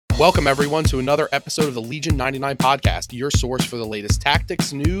Welcome, everyone, to another episode of the Legion 99 podcast, your source for the latest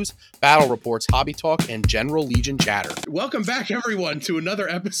tactics, news, battle reports, hobby talk, and general Legion chatter. Welcome back, everyone, to another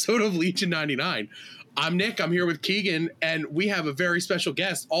episode of Legion 99. I'm Nick. I'm here with Keegan, and we have a very special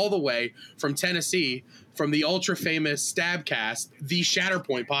guest all the way from Tennessee, from the ultra-famous STABCast, the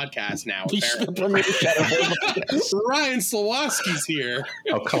Shatterpoint podcast now, apparently. Ryan Sliwaski's here.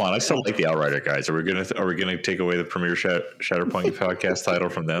 Oh, come on. I still like the Outrider guys. Are we gonna take away the premier Shatterpoint podcast title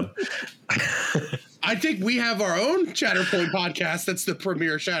from them? I think we have our own Shatterpoint podcast. That's the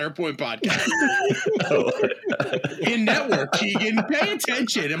premier Shatterpoint podcast. In network, Keegan, pay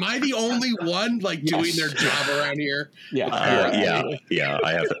attention. Am I the only one doing their job around here? Yeah.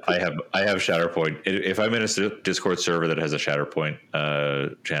 I have Shatterpoint. If I'm in a Discord server that has a Shatterpoint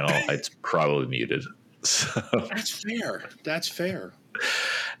channel, it's probably muted. So That's fair.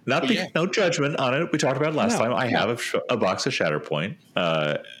 No judgment on it. We talked about it last time. I have a box of Shatterpoint.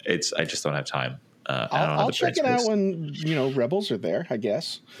 I just don't have time. I'll check it out when Rebels are there, I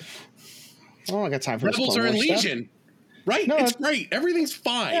guess. I don't got time for Rebels are in Legion, right? No, it's great. Everything's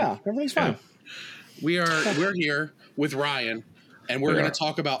fine. Yeah, everything's fine. We're here with Ryan, and we're going to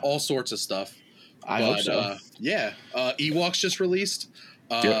talk about all sorts of stuff. I hope so. Ewoks just released.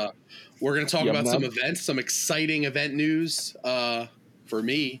 We're going to talk about some events, some exciting event news for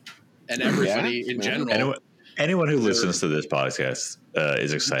me and everybody in general. Anyone who listens to this podcast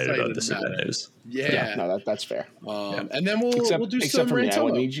is excited about this event news. Yeah. No, that's fair. And then we'll do except some for me. I Rantono.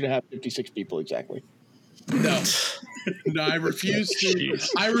 would need you to have 56 people exactly. No, I refuse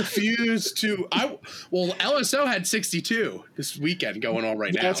to. LSO had 62 this weekend going on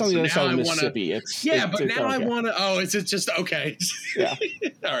right now. That's on the other side of I Mississippi. I want to. Oh, is it just okay? Yeah.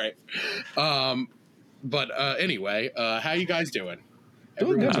 All right. Anyway, how you guys doing?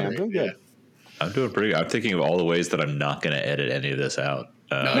 Doing good, man. Doing good. I'm doing pretty good. I'm thinking of all the ways that I'm not going to edit any of this out.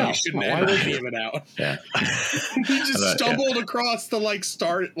 No, you shouldn't edit any of it out. Yeah. You just stumbled across the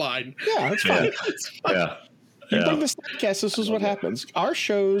start line. Yeah, that's fine. Yeah. You bring the STABCast, this is what happens. Our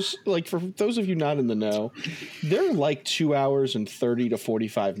shows, for those of you not in the know, they're 2 hours and 30 to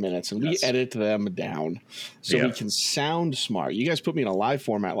 45 minutes, and we edit them down so we can sound smart. You guys put me in a live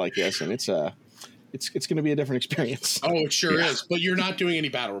format like this, and it's going to be a different experience. Oh, it sure is. But you're not doing any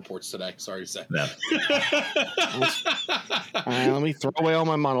battle reports today. Sorry to say. No. Let me throw away all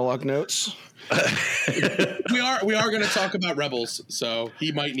my monologue notes. We are going to talk about Rebels, so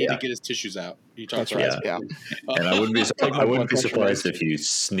he might need to get his tissues out. That's right. Yeah. And I wouldn't be surprised if you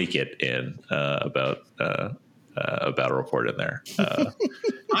sneak it in about a battle report in there.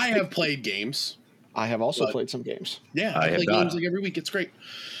 I have played games. I have also played some games. Yeah, I play games every week. It's great.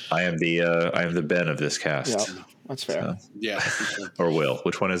 I am the Ben of this cast. Yeah, that's fair. Yeah. Or Will.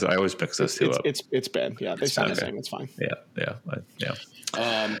 Which one is it? I always mix those two up. It's Ben. Yeah, they sound the same. It's fine. Yeah.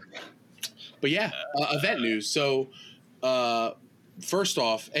 But event news. So, first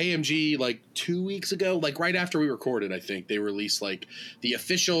off, AMG 2 weeks ago, right after we recorded, I think they released the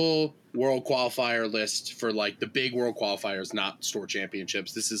official world qualifier list for the big world qualifiers, not store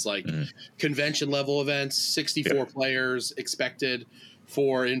championships. This is convention level events, 64 players expected,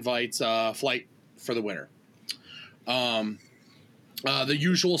 4 invites, flight for the winner. The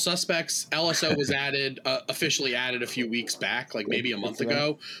usual suspects, LSO was officially added a few weeks back, maybe a month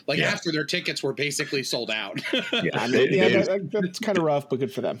ago, after their tickets were basically sold out. That's kind of rough, but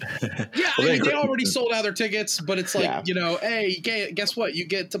good for them. Yeah, they already sold out their tickets, but it's hey, guess what? You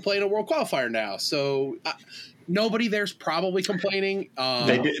get to play in a world qualifier now. So nobody there's probably complaining.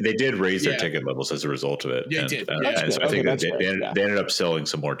 They did raise their ticket levels as a result of it. They did. So I think they ended up selling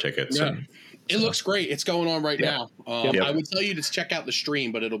some more tickets. Yeah. It looks great. It's going on right now. I would tell you to check out the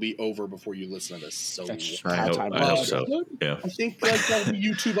stream, but it'll be over before you listen to this. So I hope so. Yeah. I think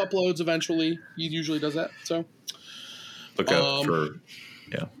YouTube uploads eventually. He usually does that. So look out for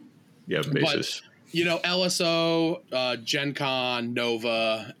basis. But, LSO, Gen Con,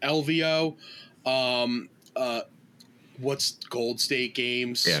 Nova, LVO, what's Gold State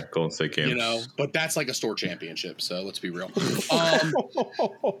Games? Yeah, Golden State Games. But that's a store championship, so let's be real.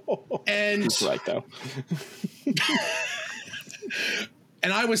 And he's right, though.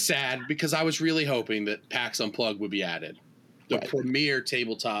 And I was sad because I was really hoping that PAX Unplugged would be added. The premier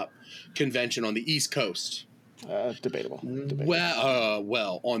tabletop convention on the East Coast. Debatable.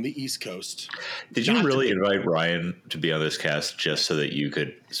 Well, on the East Coast. Did you really invite Ryan to be on this cast just so that you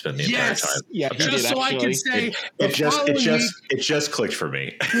could spend the entire time? Yeah, okay. Just so I could say it just clicked for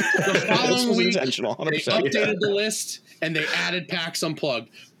me. The following week, intentional, 100%. They updated the list and they added PAX Unplugged.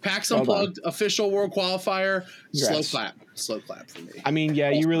 PAX Unplugged, official world qualifier, slow clap for me. I mean,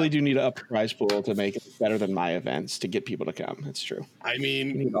 you really do need to up the prize pool to make it better than my events to get people to come. It's true. I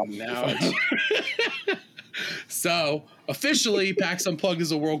mean, now. So officially, PAX Unplugged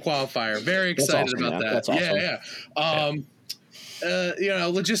is a world qualifier. Very excited about that. That's awesome.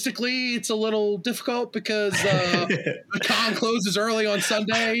 Logistically, it's a little difficult because the con closes early on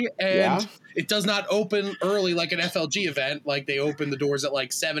Sunday, and it does not open early like an FLG event. Like they open the doors at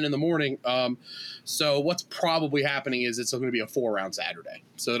like 7 a.m. So what's probably happening is it's going to be a 4-round Saturday,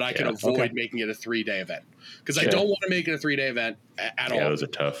 so that I can avoid making it a 3-day event because I don't want to make it a 3-day event at all. Yeah, those are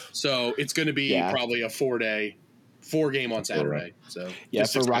tough. So it's going to be probably a 4-game on Saturday. So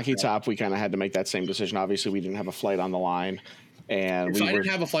for Rocky Top, we kind of had to make that same decision. Obviously, we didn't have a flight on the line. And if I didn't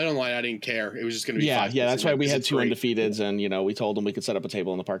have a flight online, I didn't care. It was just going to be that's why we had 2 undefeateds, and we told them we could set up a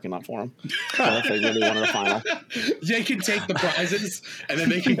table in the parking lot for them. If they really wanted a final, they can take the prizes and then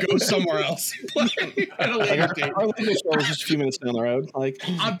they can go somewhere else. Our local store was just a few minutes down the road.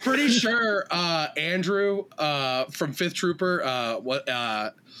 I'm pretty sure Andrew from Fifth Trooper,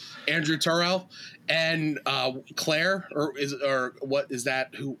 Andrew Turrell, and Claire, or what is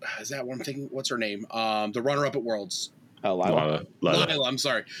that? Who is that one? I'm thinking, what's her name? The runner-up at Worlds. Oh, Lila. I'm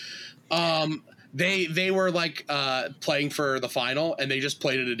sorry. They were playing for the final, and they just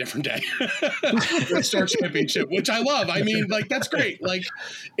played it a different day. Star Championship, which I love. I mean, that's great.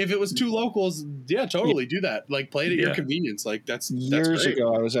 If it was 2 locals, totally do that. Play it at your convenience. That's years great.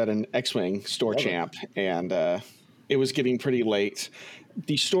 ago. I was at an X-Wing store champ, and it was getting pretty late.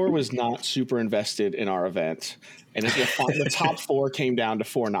 The store was not super invested in our event. And the top 4 came down to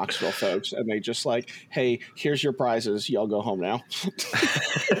 4 Knoxville folks, and they just hey, here's your prizes. Y'all go home now.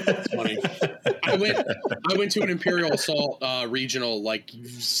 That's funny. I went to an Imperial Assault regional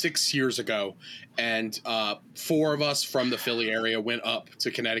 6 years ago, and 4 of us from the Philly area went up to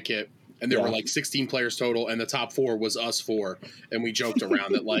Connecticut. And there were 16 players total, and the top 4 was us 4. And we joked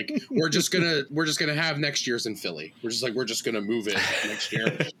around that we're just gonna have next year's in Philly. We're just gonna move it next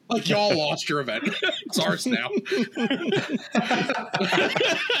year. Y'all lost your event. It's ours now.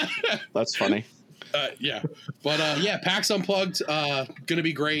 That's funny. But PAX Unplugged, gonna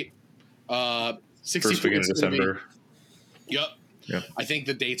be great. 60 First weekend of December. Yep. I think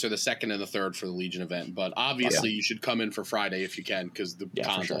the dates are the 2nd and the 3rd for the Legion event, but obviously you should come in for Friday if you can, because the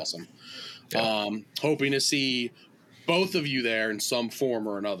con's awesome. Hoping to see both of you there in some form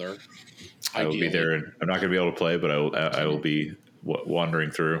or another. I will be there, and I'm not going to be able to play, but I will be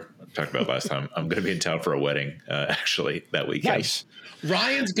wandering through. I talked about last time. I'm going to be in town for a wedding, actually, that weekend. Nice.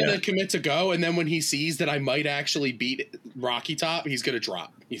 Ryan's going to commit to go, and then when he sees that I might actually beat Rocky Top, he's going to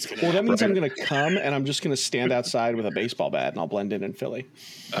drop. Well, that means I'm going to come, and I'm just going to stand outside with a baseball bat, and I'll blend in Philly.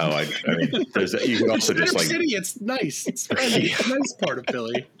 Oh, I mean, you can also just City, it's nice. It's friendly. It's a nice part of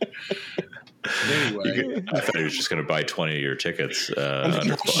Philly. Anyway, I thought he was just going to buy 20 of your tickets.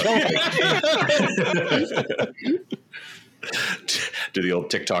 Do the old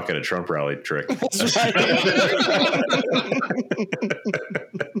TikTok at a Trump rally trick. That's right.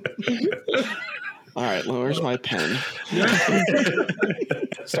 All right, well, where's my pen?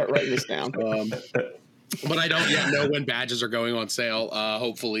 Start writing this down. But I don't yet know when badges are going on sale.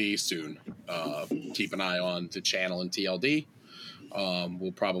 Hopefully soon. Keep an eye on the channel and TLD.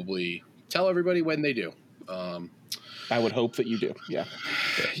 We'll probably tell everybody when they do. I would hope that you do. Yeah.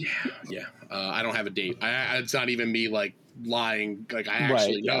 I don't have a date. It's not even me lying. I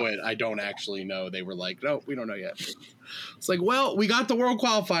actually know it. I don't actually know. They were no, we don't know yet. It's well, we got the world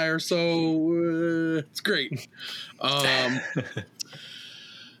qualifier, so it's great.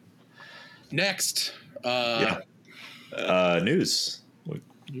 Next. News.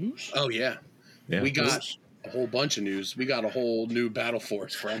 Oh, yeah. We got a whole bunch of news. We got a whole new Battle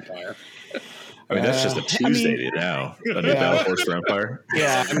Force for Empire. I mean, that's just a Tuesday now. A new Battle Force for Empire.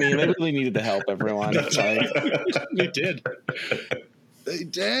 Yeah, I mean, they really needed to help everyone. They did. They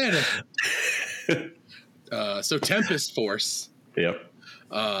did. So Tempest Force. Yep.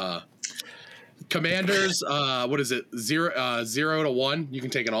 Commanders, what is it? 0 to 1. You can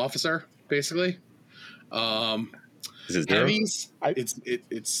take an officer, basically. Is it zero? Heavies,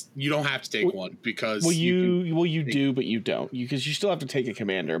 it's you don't have to take one because you do, but you don't, because you still have to take a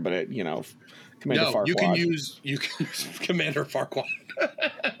commander. But Commander Farquaad. You can use Commander Farquaad.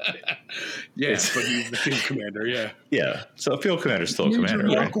 Yeah, but he's the field commander. Yeah. Yeah. So a field commander is still a commander,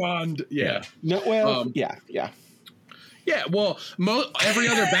 right? Farquaad. Yeah. No. Well. Yeah. Yeah, well, every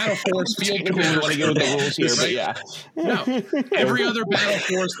other battle force field commander. Want to go with the rules here, but yeah. No, every other battle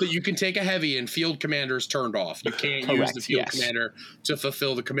force that you can take a heavy in, field commander is turned off. You can't use the field commander to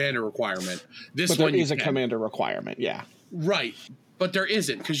fulfill the commander requirement. This one is a commander requirement, yeah. Right, but there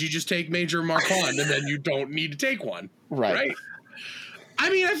isn't because you just take Major Marquand and then you don't need to take one. Right. I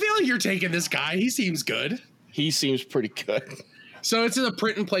mean, I feel like you're taking this guy. He seems good. He seems pretty good. So it's in a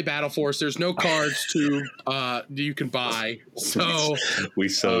print and play battle force. There's no cards you can buy. So we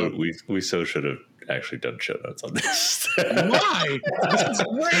should have actually done show notes on this. Why? This is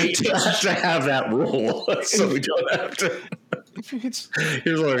great. Just to have that rule, so we don't have to. Here's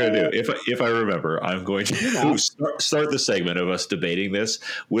what I'm going to do. If I remember, I'm going to start the segment of us debating this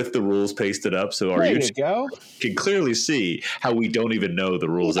with the rules pasted up, so our YouTube can clearly see how we don't even know the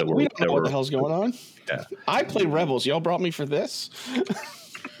rules that we don't know what the hell's going on. Yeah. I played Rebels. Y'all brought me for this.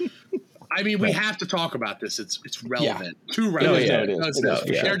 I mean, we have to talk about this. It's relevant. Too relevant.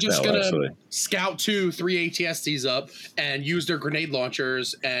 They're just going to scout 2-3 ATSTs up and use their grenade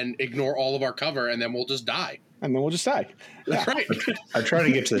launchers and ignore all of our cover, and then we'll just die. That's right. I'm trying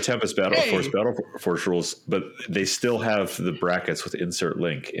to get to the Tempest Battle Force rules, but they still have the brackets with insert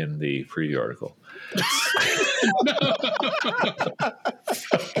link in the preview article.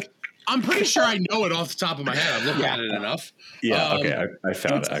 I'm pretty sure I know it off the top of my head. I've looked at it enough. Yeah, okay. I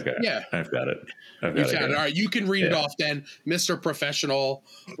found it. Okay. Yeah. I've got it. You found it. All right. You can read it off then. Mr. Professional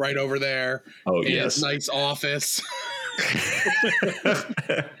right over there. Oh, in yes. his nice office.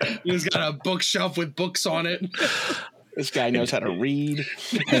 He's got a bookshelf with books on it. This guy knows how to read.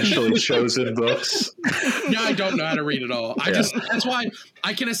 Specially chosen books. Yeah, I don't know how to read at all. That's why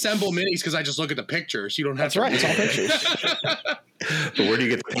I can assemble minis because I just look at the pictures. You don't have to. That's right. It's all pictures. But where do you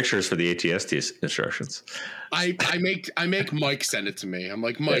get the pictures for the ATST instructions? I make Mike send it to me. I'm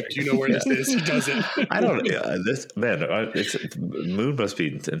like, Mike, do you know where this is? He does it. I don't. Moon must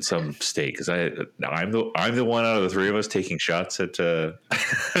be in some state because I'm the one out of the three of us taking shots at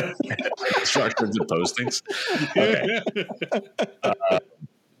instructions and postings. Okay.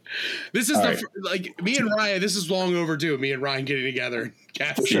 This is me and Ryan. This is long overdue. Me and Ryan getting together and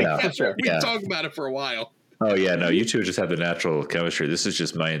capturing. We talked about it for a while. Oh yeah, no, you two just have the natural chemistry. This is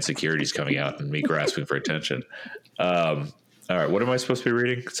just my insecurities coming out and me grasping for attention. All right, what am I supposed to be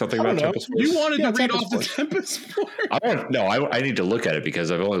reading? Something about Tempest Force? You wanted to read off the Tempest Force? I need to look at it because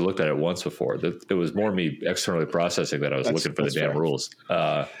I've only looked at it once before. It was more me externally processing that I was looking for the damn rules.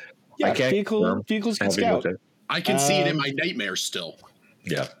 I can't vehicles can scout. I can see it in my nightmares still.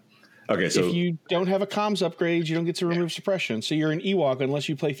 Yeah. Okay, so if you don't have a comms upgrade, you don't get to remove suppression. So you're an Ewok unless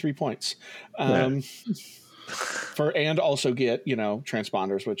you play 3 points. And also get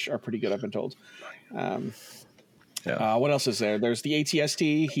transponders, which are pretty good, I've been told. What else is there? There's the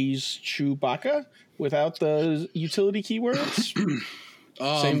ATST. He's Chewbacca without the utility keywords.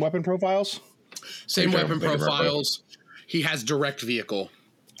 Same weapon profiles. Same weapon profiles. He has direct vehicle.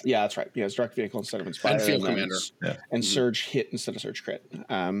 Yeah, that's right. He has direct vehicle instead of Inspire. And field commander. And surge hit instead of surge crit.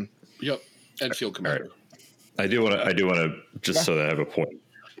 Yep. And field commander. Right. I do want to just so that I have a point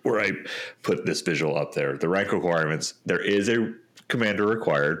where I put this visual up there. The rank requirements, there is a commander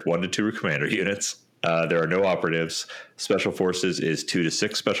required, 1 to 2 commander units. There are no operatives. Special forces is 2 to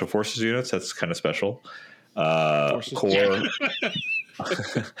 6 special forces units. That's kind of special. Core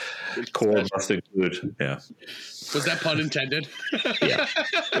must include, Was that pun intended? Yeah.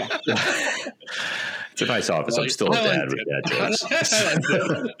 It's a nice office. I'm still a dad with dad jokes.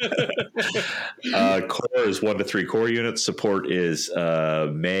 Core is 1 to 3 core units. Support is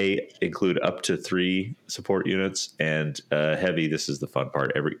may include up to 3 support units, and heavy. This is the fun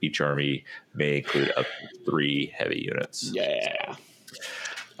part. Each army may include up to 3 heavy units. Yeah.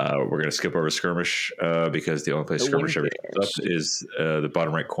 We're going to skip over skirmish because the only place skirmish ever comes up is the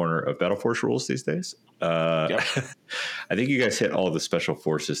bottom right corner of Battle Force rules these days. I think you guys hit all the special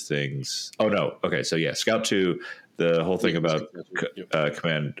forces things. Oh, no. Okay. So, Scout 2, the whole thing about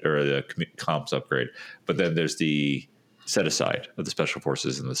command or the comps upgrade. But then there's the set aside of the special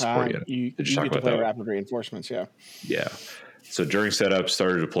forces and the support unit. You get to play rapid reinforcements, Yeah. So during setup,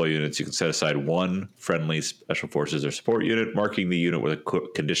 start to deploy units, you can set aside 1 friendly special forces or support unit, marking the unit with a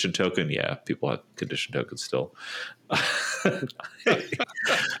condition token. Yeah, people have condition tokens still.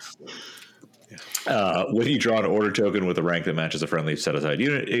 When you draw an order token with a rank that matches a friendly set aside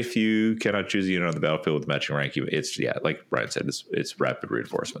unit, if you cannot choose a unit on the battlefield with matching rank, it's like Brian said, it's rapid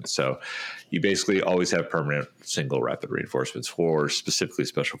reinforcements. So you basically always have permanent single rapid reinforcements for specifically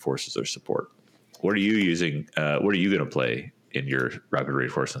special forces or support. What are you using? What are you going to play in your rapid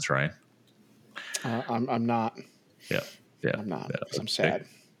reinforcements, Ryan? I'm not. Yeah. I'm not. I'm sad.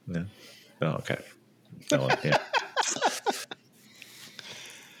 Yeah. Oh, okay. No one, yeah.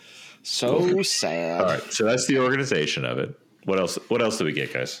 So sad. All right. So that's the organization of it. What else? What else do we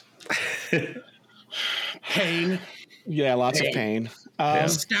get, guys? Pain. Yeah, lots of pain.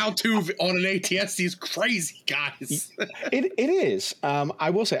 Scout 2 on an ATSD is crazy, guys. It is. I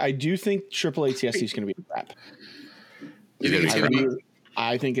will say, I do think triple ATSD is going to be a trap.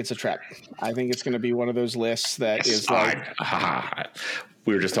 I think it's a trap. I think it's going to be one of those lists that is like.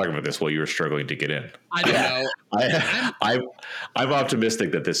 We were just talking about this while you were struggling to get in. I don't know. I'm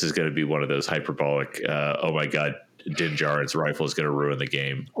optimistic that this is going to be one of those hyperbolic. Oh my God, Din Djarin's rifle is going to ruin the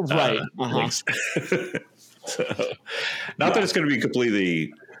game. Right. So, not that it's going to be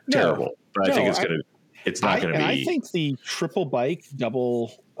completely terrible, but I think it's going to. It's not going to be. I think the triple bike,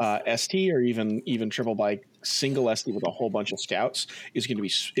 double ST, or even triple bike, single ST with a whole bunch of scouts is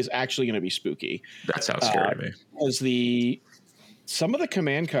actually going to be spooky. That sounds scary to me. As some of the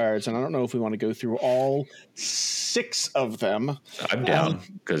command cards, and I don't know if we want to go through all 6 of them. I'm down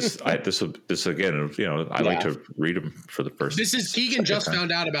because this again. I like to read them for the first. This is Keegan just found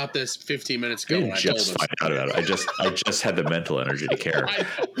out about this 15 minutes ago. I just found out about it. I just had the mental energy to care.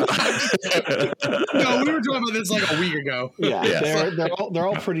 No, we were talking about this like a week ago. Yeah. They're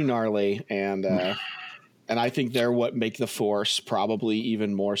all pretty gnarly, and I think they're what make the Force probably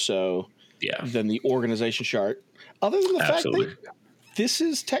even more so than the organization chart. Other than the fact that this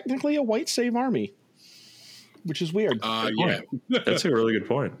is technically a white save army, which is weird. Yeah, that's a really good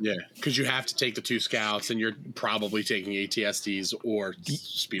point. Yeah, because you have to take the 2 scouts, and you're probably taking ATSDs or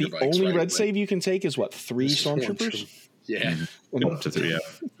speeder bikes. The only red save you can take is what, 3 stormtroopers? Yeah, up to 3. Yeah,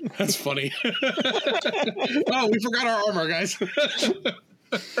 that's funny. Oh, we forgot our armor, guys.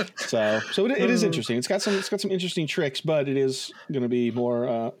 So it is interesting. It's got some interesting tricks, but it is going to be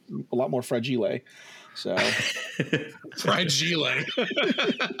a lot more fragile. So fragile. I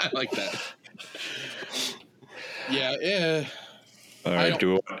like that. Yeah. All right.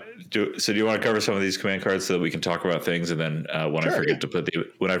 Do you want to cover some of these command cards so that we can talk about things, and then when I forget to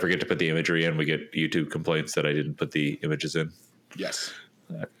put the imagery in, we get YouTube complaints that I didn't put the images in. Yes.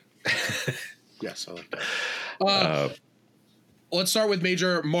 Yes, I like that. Let's start with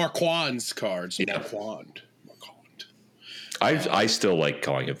Major Marquand's cards. Yeah. Marquand. I still like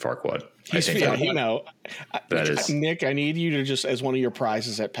calling him Farquaad. That is Nick. I need you to just, as one of your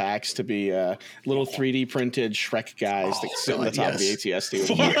prizes at PAX, to be little 3D printed Shrek guys that sit on the top of the ATSD.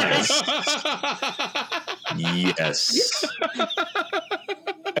 Yes.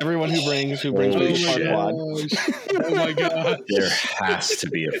 Everyone who brings Farquaad. Oh my God! There has to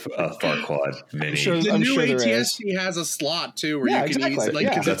be a Farquaad mini. The new ATSD has a slot too, where you can use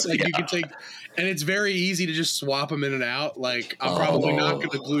you can take. And it's very easy to just swap them in and out. Like, I'm probably not going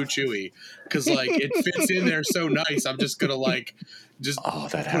to glue Chewy because, like, it fits in there so nice. I'm just going to, like,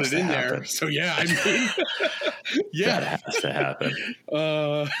 put it in there. So, yeah, I mean, that has to happen.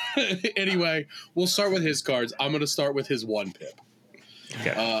 Anyway, we'll start with his cards. I'm going to start with his 1 pip.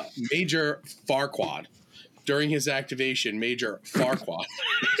 Okay. Major Farquaad. During his activation, Major Farquaad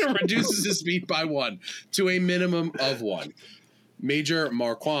reduces his speed by 1 to a minimum of 1. Major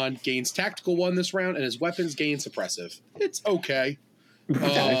Marquand gains tactical 1 this round, and his weapons gain suppressive. It's okay.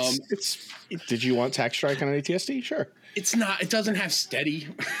 Did you want tac strike on an ATSD? Sure. It's not. It doesn't have steady.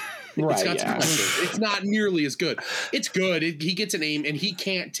 Right. It's got suppressive. It's not nearly as good. It's good. He gets an aim, and he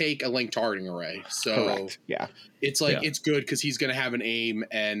can't take a link targeting array. So correct. Yeah. It's like it's good because he's going to have an aim,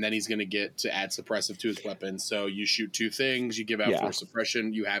 and then he's going to get to add suppressive to his weapon. So you shoot 2 things, you give out 4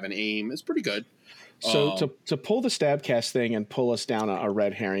 suppression, you have an aim. It's pretty good. So to pull the STABCast thing and pull us down a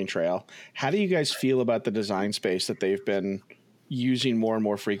red herring trail, how do you guys feel about the design space that they've been using more and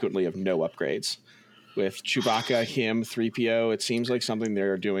more frequently of no upgrades? With Chewbacca, him, 3PO, it seems like something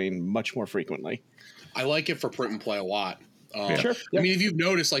they're doing much more frequently. I like it for print and play a lot. Sure. I mean, if you've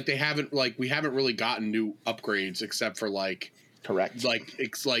noticed, like we haven't really gotten new upgrades except for correct.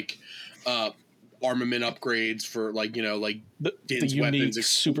 It's armament upgrades for the unique weapons,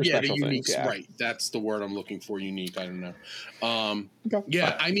 super special things. Yeah. Right, that's the word I'm looking for. Unique. I don't know. Okay.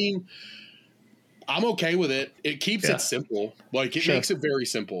 Yeah, I mean, I'm okay with it. It keeps it simple. Like it makes it very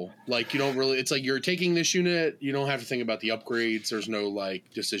simple. Like you don't really. It's like you're taking this unit. You don't have to think about the upgrades. There's no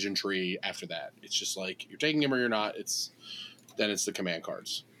decision tree after that. It's just like you're taking him or you're not. Then it's the command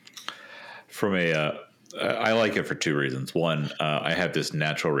cards. From a I like it for two reasons. One, I have this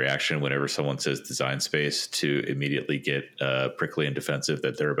natural reaction whenever someone says design space to immediately get prickly and defensive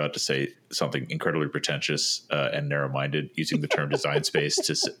that they're about to say something incredibly pretentious and narrow-minded, using the term design space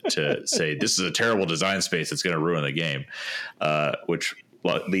to say this is a terrible design space that's going to ruin the game, which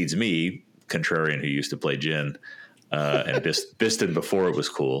leads me, contrarian who used to play Jin and Biston before it was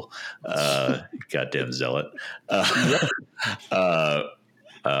cool, goddamn zealot,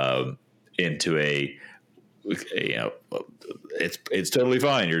 into a it's totally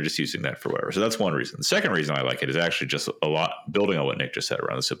fine. You're just using that for whatever. So that's one reason. The second reason I like it is actually just a lot building on what Nick just said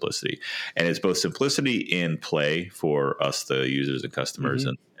around the simplicity, and it's both simplicity in play for us, the users and customers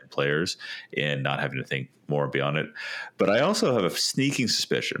and players, in not having to think more beyond it. But I also have a sneaking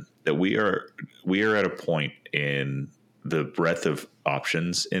suspicion that we are at a point in the breadth of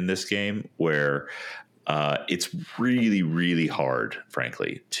options in this game where it's really, really hard,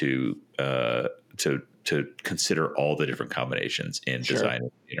 frankly, to consider all the different combinations in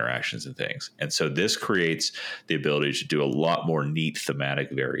design interactions and things. And so this creates the ability to do a lot more neat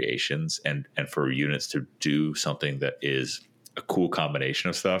thematic variations and for units to do something that is a cool combination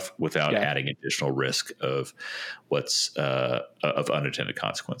of stuff without adding additional risk of what's of unintended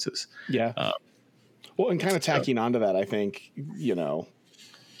consequences. Well, and kind of tacking onto that, I think,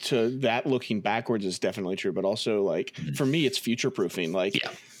 to that, looking backwards is definitely true, but also like for me, it's future proofing. Like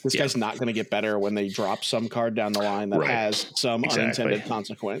this guy's not going to get better when they drop some card down the line that has some unintended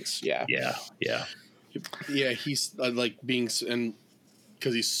consequence. Yeah. He's like being, and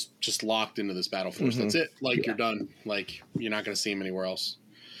because he's just locked into this battle force. That's it. Like you're done. Like you're not going to see him anywhere else.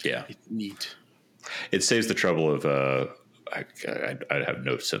 Yeah. It's neat. It saves the trouble of, I have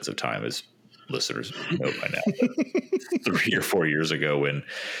no sense of time, as listeners know by now, 3 or 4 years ago when,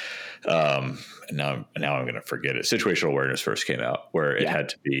 now I'm going to forget it. Situational awareness first came out, where it had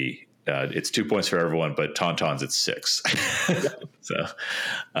to be, it's 2 points for everyone, but Tauntauns it's 6. So,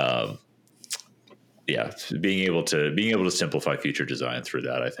 being able to simplify future design through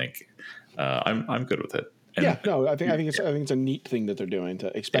that, I think, I'm good with it. And I think it's a neat thing that they're doing,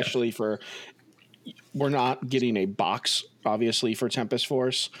 especially for. We're not getting a box, obviously, for Tempest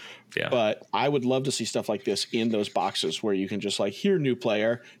Force, but I would love to see stuff like this in those boxes where you can just like, here, new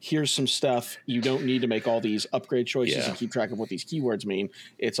player, here's some stuff. You don't need to make all these upgrade choices and keep track of what these keywords mean.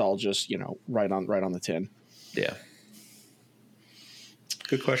 It's all just, right on the tin. Yeah.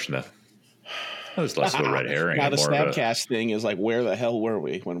 Good question, though. That was less of a red herring. Now the STABCast thing is like, where the hell were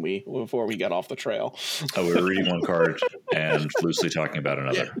we before we got off the trail? We were reading one card and loosely talking about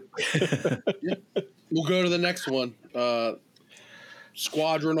another. We'll go to the next one.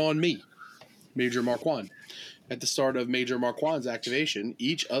 Squadron on Me, Major Marquand. At the start of Major Marquand's activation,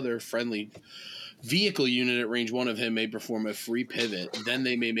 each other friendly vehicle unit at range 1 of him may perform a free pivot. Then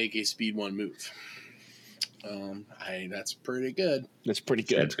they may make a speed 1 move. That's pretty good. That's pretty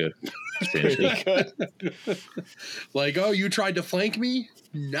good. That's good. Pretty good. Like, oh, you tried to flank me?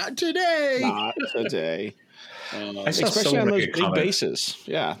 Not today. Not today. Especially on those big bases.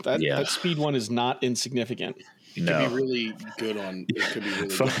 Yeah, that speed 1 is not insignificant. It could be really good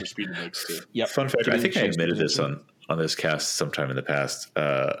for speed breaks too. Yep. Fun fact, I think I admitted this on this cast sometime in the past.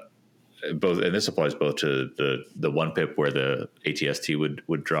 Both, and this applies both to the 1 pip where the ATST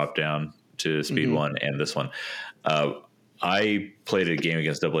would drop down to speed 1 and this one. I played a game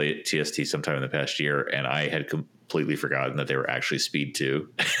against ATST sometime in the past year, and I had completely forgotten that they were actually speed 2.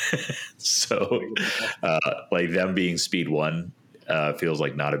 So like them being speed 1 feels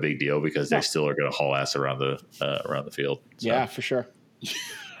like not a big deal because they still are going to haul ass around the field. So. Yeah, for sure.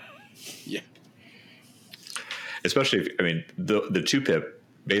 Yeah. Especially the 2 pip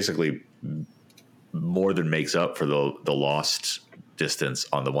basically more than makes up for the lost distance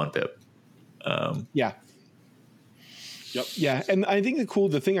on the 1 pip. Yep. Yeah, and I think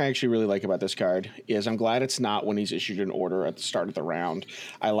the thing I actually really like about this card is I'm glad it's not when he's issued an order at the start of the round.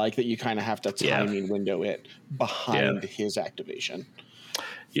 I like that you kind of have to timing window it behind his activation.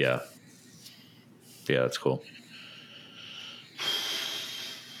 Yeah. Yeah, that's cool.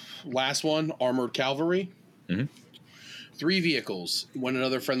 Last one, Armored Cavalry. 3 vehicles. When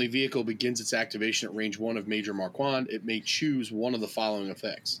another friendly vehicle begins its activation at range 1 of Major Marquand, it may choose one of the following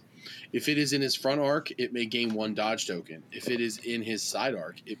effects. If it is in his front arc, it may gain 1 dodge token. If it is in his side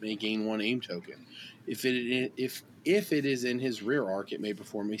arc, it may gain 1 aim token. If it is in his rear arc, it may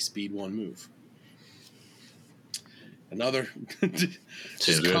perform a speed 1 move. Another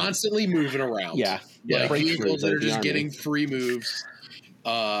just constantly moving around. Yeah. Vehicles that are just getting free moves.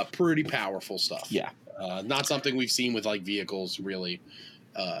 Pretty powerful stuff. Yeah. Not something we've seen with like vehicles really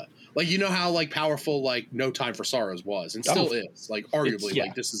like, you know how like powerful like No Time for Sorrows was and still is, like, arguably,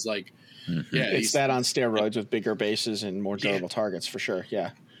 like, this is like, it's that on steroids with bigger bases and more durable targets for sure.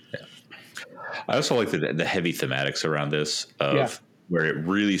 Yeah. I also like the heavy thematics around this of where it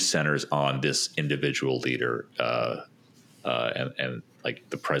really centers on this individual leader and like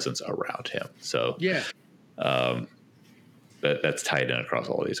the presence around him. So that's tied in across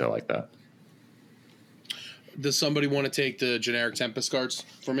all of these. I like that. Does somebody want to take the generic Tempest cards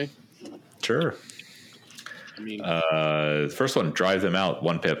for me? Sure. I mean, the first one, drive them out.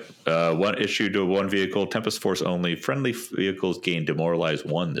 1 pip. 1 issue to 1 vehicle. Tempest Force only. Friendly vehicles gain demoralize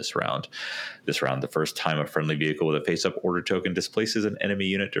 1 this round. The first time a friendly vehicle with a face-up order token displaces an enemy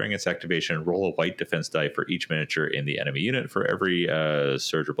unit during its activation, roll a white defense die for each miniature in the enemy unit. For every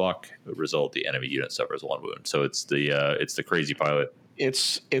surge or block result, the enemy unit suffers 1 wound. So it's the crazy pilot.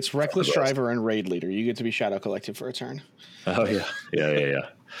 It's Reckless Driver and Raid Leader. You get to be Shadow Collective for a turn. Oh yeah.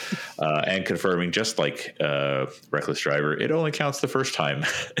 And confirming, just like Reckless Driver, it only counts the first time.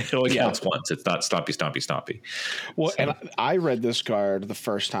 It only counts once. It's not stompy. Well, so. And I read this card the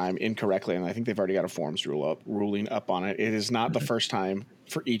first time incorrectly, and I think they've already got a forms ruling up on it. It is not the first time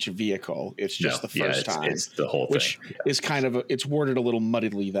for each vehicle. It's just the first time. It's the whole thing. Which is kind of it's worded a little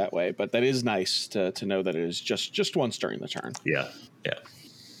muddily that way, but that is nice to know that it is just once during the turn. Yeah.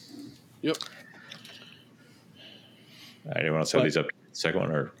 Yep. Anyone else have these up? Second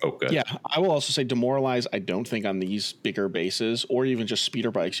one or good. Yeah, I will also say demoralize. I don't think on these bigger bases or even just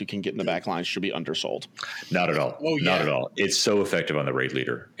speeder bikes you can get in the back lines should be undersold. Not at all. Not at all. It's so effective on the raid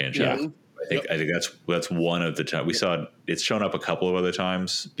leader in chat. I think that's one of the times we saw it's shown up a couple of other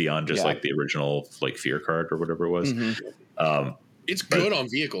times beyond just like the original like fear card or whatever it was. It's good on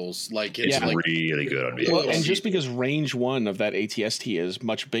vehicles. Like it's really good on vehicles. Well, and just because range 1 of that ATST is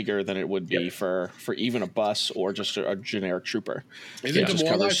much bigger than it would be for even a bus or just a generic trooper. It just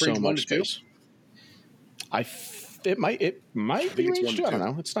covers so much space. It might be range 2. I don't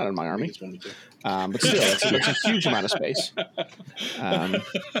know. It's not in my army. But still, it's a huge amount of space.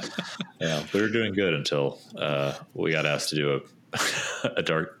 We were doing good until we got asked to do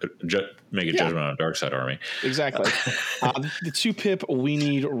make a judgment on a dark side army. Exactly. The 2 pip, we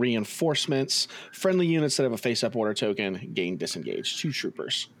need reinforcements. Friendly units that have a face-up order token gain disengage. 2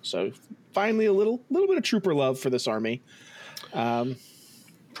 troopers. So finally, a little bit of trooper love for this army.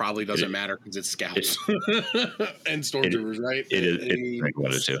 Probably doesn't matter because it's scouts and stormtroopers, right? It is. I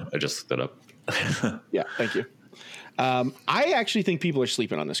wanted to. I just looked that up. Yeah, thank you. I actually think people are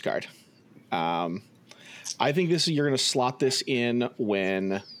sleeping on this card. I think you're going to slot this in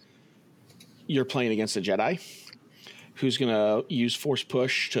when you're playing against a Jedi who's going to use force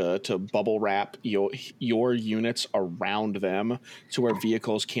push to bubble wrap your units around them to where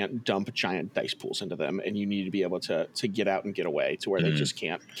vehicles can't dump giant dice pools into them, and you need to be able to get out and get away to where they just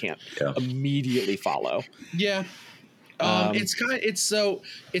can't immediately follow. Yeah. It's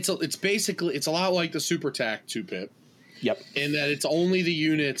basically a lot like the Super Tac 2 pip. Yep. In that it's only the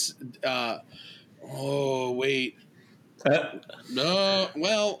units. Oh wait. No.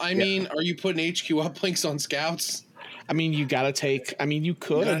 Well, I mean, are you putting HQ uplinks on scouts? I mean, you got to take. I mean, you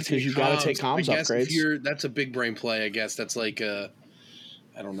could because you got to take comms upgrades. That's a big brain play, I guess. That's like I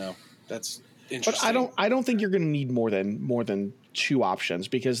don't know. That's interesting. But I don't think you're going to need more than 2 options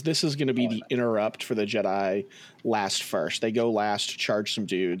because this is going to be the interrupt for the Jedi last first. They go last, charge some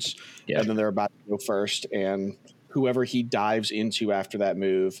dudes, and then they're about to go first, and whoever he dives into after that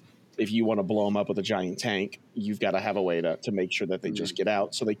move. If you want to blow them up with a giant tank, you've got to have a way to make sure that they just get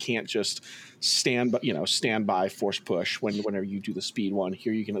out. So they can't just stand by force push whenever you do the speed one.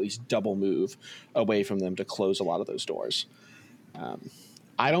 Here you can at least double move away from them to close a lot of those doors.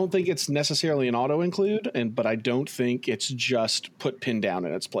 I don't think it's necessarily an auto include, but I don't think it's just put pin down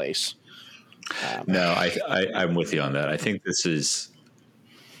in its place. No, I'm with you on that. I think this is.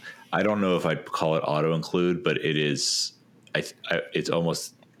 I don't know if I'd call it auto include, but it is. It's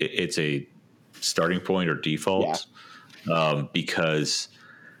almost. It's a starting point or default because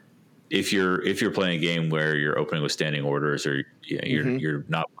if you're playing a game where you're opening with standing orders or you're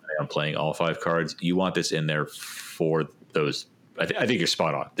not planning on playing all 5 cards, you want this in there for those. I think you're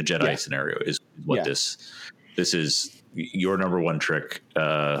spot on. The Jedi scenario is what this is. Your number one trick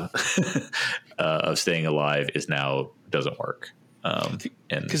of staying alive doesn't work.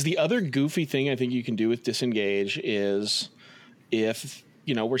 Because the other goofy thing I think you can do with disengage is if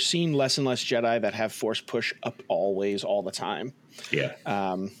we're seeing less and less Jedi that have force push up always all the time. Yeah.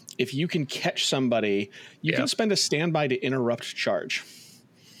 If you can catch somebody, you can spend a standby to interrupt charge.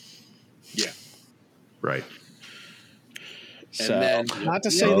 Yeah. Right. So, then not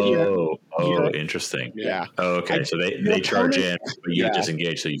to say that you're interesting. Yeah. Oh, okay. So they charge in, but you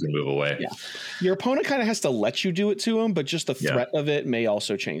disengage so you can move away. Yeah. Your opponent kind of has to let you do it to them, but just the threat of it may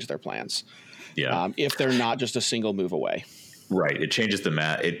also change their plans. Yeah. If they're not just a single move away. Right. It changes the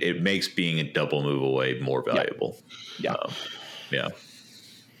map. It makes being a double move away more valuable. Yeah. Yeah.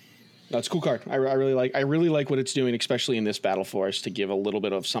 That's a cool card. I really like what it's doing, especially in this Battle Force, to give a little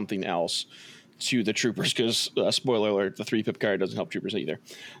bit of something else to the troopers, because spoiler alert, the 3-pip card doesn't help troopers either.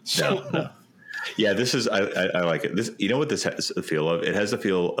 So. No. Yeah, this is I like it. This, you know what this has the feel of? It has the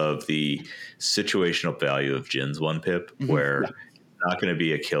feel of the situational value of Jin's 1-pip, where it's not going to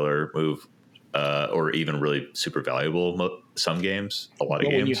be a killer move or even really super valuable some games, a lot of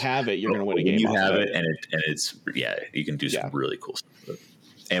games. When you have it, you're going to win a game. When you have it, and it's you can do some really cool stuff with it.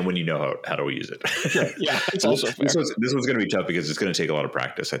 And when you know how to use it. Sure. Yeah, it's also fair. This one's going to be tough because it's going to take a lot of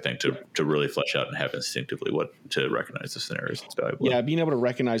practice, I think, to really flesh out and have instinctively what to recognize the scenarios that's valuable. Yeah, being able to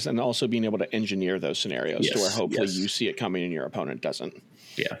recognize and also being able to engineer those scenarios to where hopefully you see it coming and your opponent doesn't.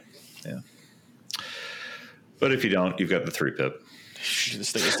 Yeah. But if you don't, you've got the 3-pip.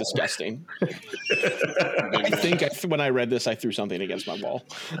 This thing is disgusting. I think when I read this, I threw something against my wall.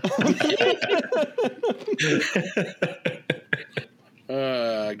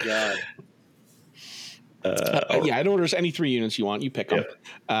 God. It orders any 3 units you want. You pick them.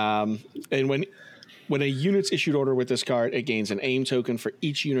 And when a unit's issued order with this card, it gains an aim token for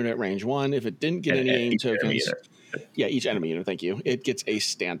each unit at range 1. If it didn't get any aim tokens, each enemy unit. Thank you. It gets a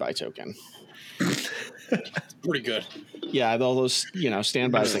standby token. Pretty good. Yeah, all those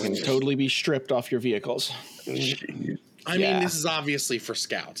standbys that can totally be stripped off your vehicles. I mean, this is obviously for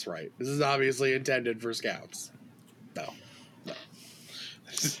scouts, right? This is obviously intended for scouts. No.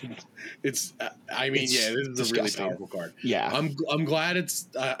 It's. I mean, this is disgusting. A really powerful card. Yeah, I'm glad it's.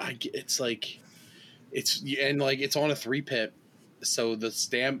 It's on a 3-pip, so the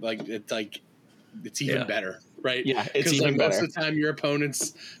stamp it's even better, right? Yeah, it's even better. Most of the time, your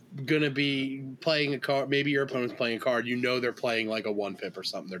opponent's gonna be playing a card. Maybe your opponent's playing a card. They're playing like a 1-pip or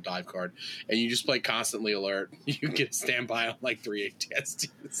something, their dive card, and you just play constantly alert. You get a standby on like 3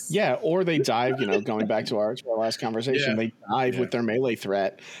 ATSTs. Yeah, or they dive. Going back to our last conversation, they dive with their melee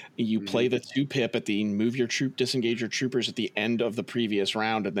threat. You play the 2-pip at the move your troop, disengage your troopers at the end of the previous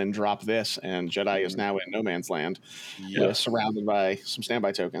round, and then drop this. And Jedi is now in no man's land, surrounded by some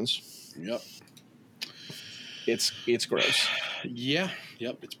standby tokens. Yep. It's gross. Yeah.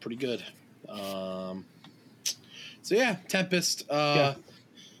 Yep. It's pretty good. Tempest.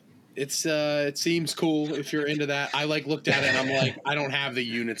 It seems cool if you're into that. I looked at it and I'm like, I don't have the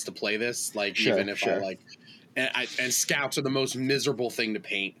units to play this. Even if and scouts are the most miserable thing to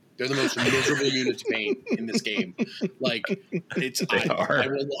paint. They're the most miserable unit to paint in this game. I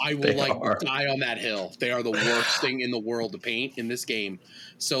will die on that hill. They are the worst thing in the world to paint in this game.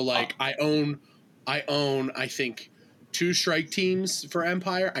 So I own, I think, 2 strike teams for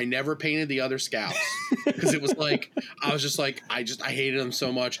Empire. I never painted the other scouts because it was I was just I hated them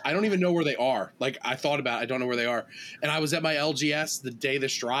so much. I don't even know where they are. I thought about it. I don't know where they are. And I was at my LGS the day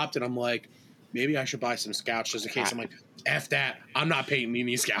this dropped, and I'm like, maybe I should buy some scouts just in case. I'm like, F that. I'm not painting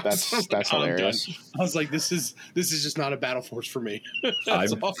any scouts. That's hilarious. I was like, this is just not a Battle Force for me. I'm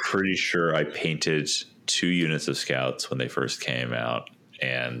pretty sure I painted 2 units of scouts when they first came out,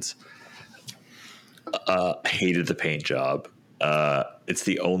 and hated the paint job. It's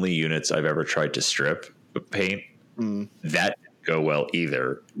the only units I've ever tried to strip paint. That didn't go well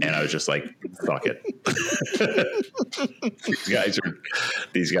either, and I was just like, fuck it.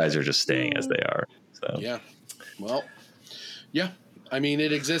 these guys are just staying as they are. So I mean,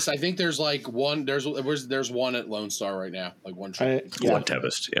 it exists. I think there's one. There's one at Lone Star right now. One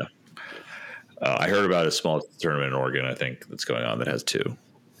Tempest. Yeah. I heard about a small tournament in Oregon, I think, that's going on that has 2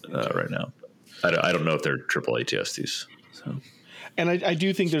 right now. I don't know if they're triple ATSTs. So. And I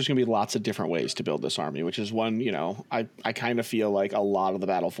do think there's going to be lots of different ways to build this army, which is one, I kind of feel like a lot of the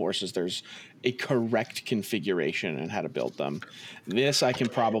Battle Forces, there's a correct configuration and how to build them. This, I can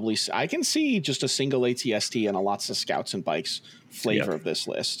see just a single ATST and lots of scouts and bikes flavor of this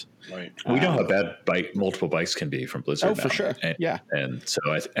list. Right. We know how bad multiple bikes can be from Blizzard. Oh, for sure. And so,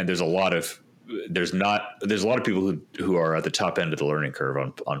 there's a lot of people who are at the top end of the learning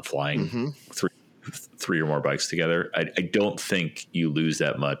curve on flying 3 or more bikes together. I don't think you lose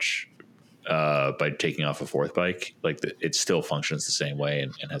that much by taking off a 4th bike. It still functions the same way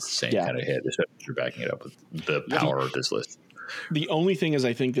and has the same kind of hit. You're backing it up with the power of this list. The only thing is,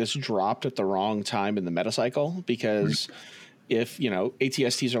 I think this dropped at the wrong time in the meta cycle, because if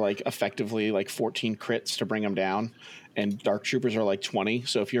ATSTs are effectively 14 crits to bring them down, and Dark Troopers are 20.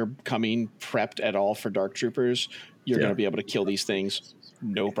 So if you're coming prepped at all for Dark Troopers, you're going to be able to kill these things,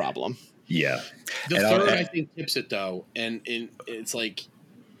 no problem. Yeah. The third, I think, tips it though, and it's like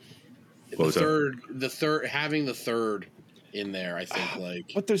the third having the third in there. I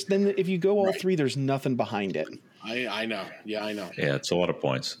think but there's then if you go all three, there's nothing behind it. I know. Yeah, I know. Yeah, it's a lot of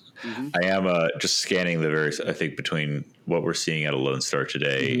points. Mm-hmm. I am just scanning the various. I think between what we're seeing at a Lone Star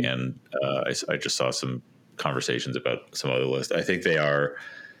today, and I just saw some conversations about some other lists. I think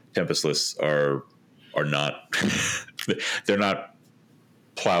Tempest lists are not. They're not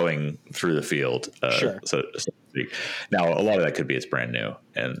plowing through the field. So to speak. Now, a lot of that could be it's brand new,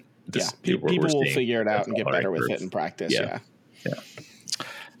 and people will figure it out and get better with it in practice. Yeah.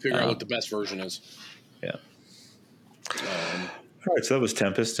 Figure out what the best version is. Yeah. All right, so that was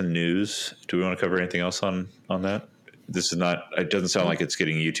Tempest and news. Do we want to cover anything else on that? This is not. It doesn't sound like it's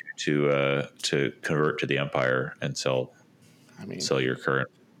getting you to convert to the Empire and sell your current.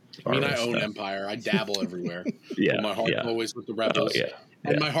 I own Empire. I dabble everywhere. But my heart's always with the Rebels.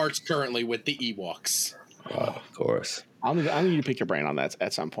 And my heart's currently with the Ewoks. Oh, of course. I need to pick your brain on that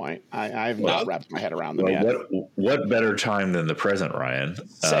at some point. I have not wrapped my head around them yet. What better time than the present, Ryan?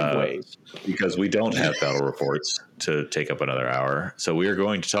 Segues. Because we don't have battle reports to take up another hour. So we are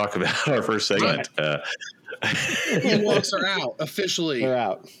going to talk about our first segment. Ewoks are out, officially. They're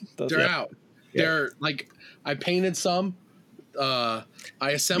out. They're out. They're I painted some. I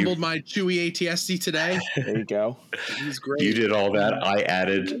assembled my Chewy ATSD today. There you go. He's great. You did all that. I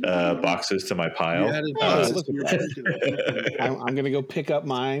added boxes to my pile. I'm going to go pick up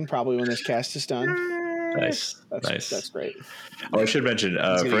mine probably when this cast is done. Nice. That's great. Oh, I should mention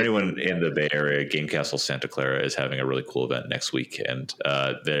for anyone in the Bay Area, Game Castle Santa Clara is having a really cool event next week, and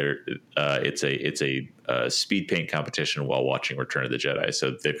it's a speed paint competition while watching Return of the Jedi.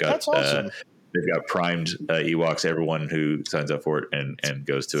 So they've got that's awesome. They've got primed Ewoks. Everyone who signs up for it and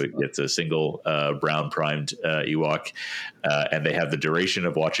goes to it gets a single brown primed Ewok, and they have the duration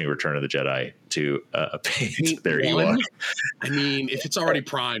of watching Return of the Jedi to paint their Ewok. I mean, if it's already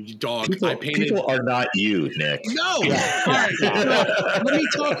primed, dog. People are not you, Nick. No. All right. Let me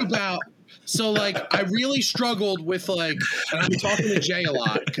talk about. So, I really struggled with, and I'm talking to Jay a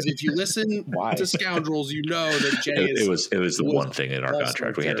lot, because if you listen to Scoundrels, you know that Jay It was the one thing in our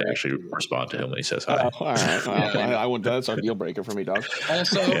contract. We had to actually respond to him when he says hi. All right. That's our deal breaker for me, dog.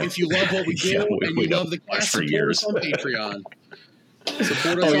 Also, if you love what we do and you love the cast, support us on Patreon.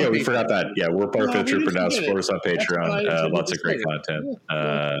 We forgot that. Yeah, we're part of the Trooper now. Support us on Patreon. Lots of great content.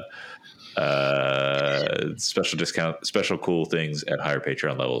 Special discount, special cool things at higher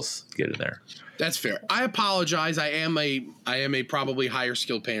Patreon levels. Get in there. That's fair. I apologize. I am a probably higher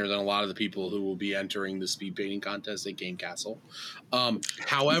skilled painter than a lot of the people who will be entering the speed painting contest at Game Castle.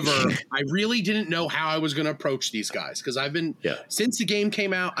 However, I really didn't know how I was going to approach these guys, because I've been since the game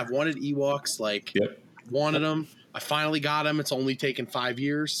came out. I've wanted Ewoks, wanted them. I finally got them. It's only taken 5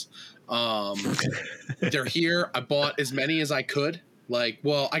 years. They're here. I bought as many as I could.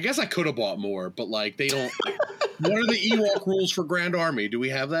 I guess I could have bought more, but they don't. What are the Ewok rules for Grand Army? Do we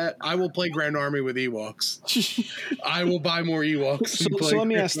have that? I will play Grand Army with Ewoks. I will buy more Ewoks. So let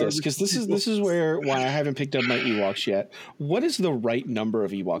me ask this, because this is why I haven't picked up my Ewoks yet. What is the right number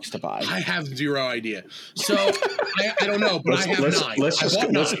of Ewoks to buy? I have zero idea. So I don't know, but I have 9. Let's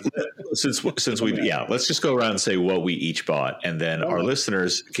just go around and say what we each bought, and then our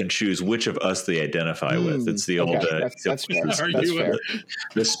listeners can choose which of us they identify with. It's the old that's fair.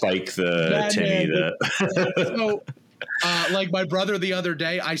 The Spike, the Timmy, So, my brother the other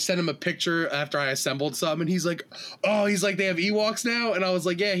day, I sent him a picture after I assembled some, and he's like, they have Ewoks now? And I was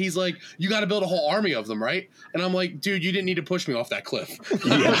like, yeah. He's like, you got to build a whole army of them, right? And I'm like, dude, you didn't need to push me off that cliff.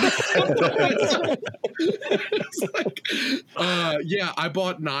 I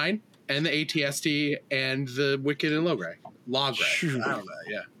bought 9 and the ATST and the Wicked and Logray. I don't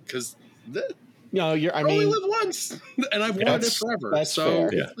know, because I only live once, and I've wanted it forever. That's so,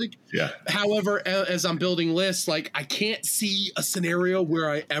 fair. However, as I'm building lists, I can't see a scenario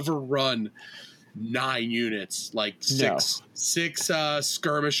where I ever run 9 units, six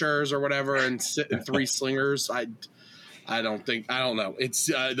skirmishers or whatever, and 3 slingers. I don't know. It's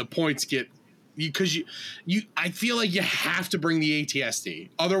the points get. Because I feel like you have to bring the ATSD,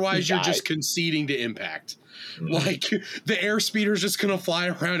 otherwise you're just conceding to impact. The airspeeder's just gonna fly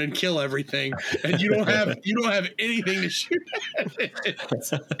around and kill everything, and you don't have anything to shoot at it.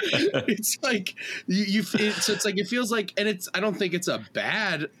 It's it feels like, and I don't think it's a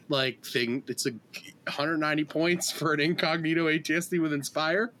bad thing. It's 190 points for an incognito ATSD with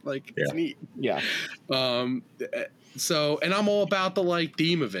Inspire. It's neat. Yeah. So, and I'm all about the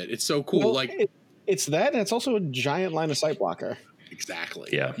theme of it. It's so cool. It's that, and it's also a giant line of sight blocker. Exactly.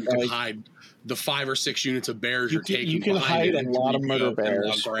 Yeah. You can hide the 5 or 6 units of bears you're taking. You can hide a lot of murder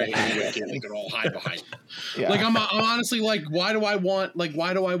bears. They can all hide behind. Yeah. Like I'm honestly like, why do I want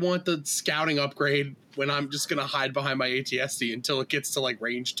the scouting upgrade when I'm just gonna hide behind my ATST until it gets to like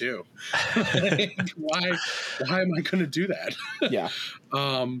range 2? Like, why am I gonna do that? Yeah.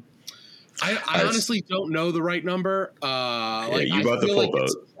 I honestly don't know the right number. You bought the full boat.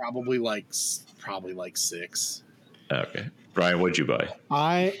 It's probably like 6. Okay. Brian, what'd you buy?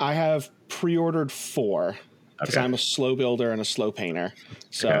 I have pre-ordered 4 because I'm a slow builder and a slow painter.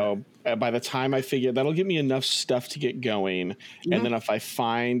 So by the time I figure, that'll give me enough stuff to get going. Mm-hmm. And then if I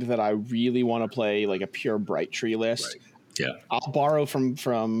find that I really want to play like a pure Bright Tree list, I'll borrow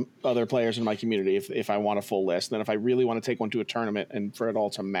from other players in my community if I want a full list. Then if I really want to take one to a tournament and for it all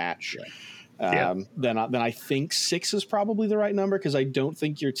to match, then I think 6 is probably the right number, because I don't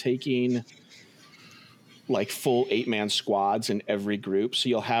think you're taking like full 8-man squads in every group, so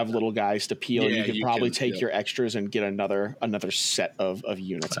you'll have little guys to peel. And you can probably take your extras and get another set of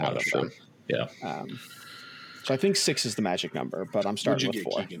units out of them. Yeah. So I think 6 is the magic number, but I'm starting with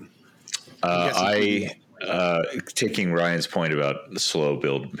 4. Taking Ryan's point about the slow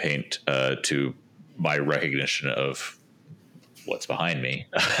build and paint to my recognition of what's behind me,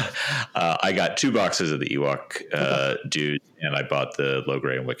 I got 2 boxes of the Ewok dude, and I bought the low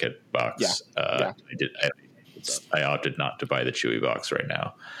gray and wicked box. I opted not to buy the Chewy box right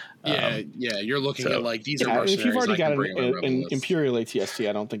now. You're looking at like these are mercenaries. If you've already got an Imperial ATST,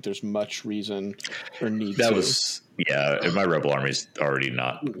 I don't think there's much reason or need that to. My Rebel Army's already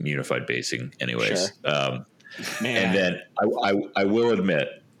not unified basing anyways. Sure. And then I will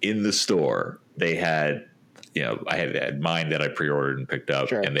admit, in the store they had, I had mine that I pre-ordered and picked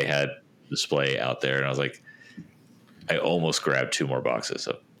up, and they had display out there, and I was like, I almost grabbed 2 more boxes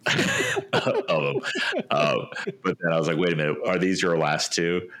of them. But then I was like, wait a minute, are these your last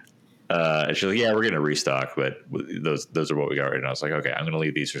 2? And she's like, yeah, we're going to restock, but those are what we got right now. I was like, okay, I'm going to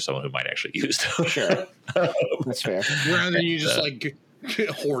leave these for someone who might actually use them. Sure. That's fair. Rather than you just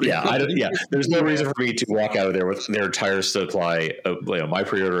hoarding. There's no reason for me to walk out of there with their entire supply of my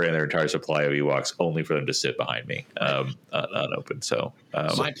pre-order and their entire supply of Ewoks, only for them to sit behind me unopened. So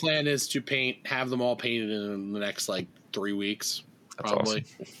my plan is to have them all painted in the next 3 weeks, probably.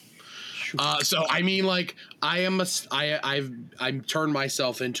 Awesome. So I mean, I've turned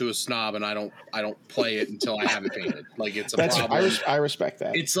myself into a snob, and I don't play it until I have it painted. Like, it's a problem. I respect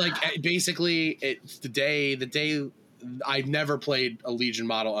that. It's like basically it's the day I never played a Legion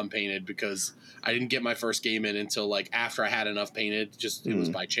model unpainted, because I didn't get my first game in until after I had enough painted. It was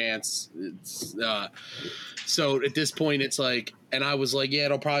by chance. So at this point it's and I was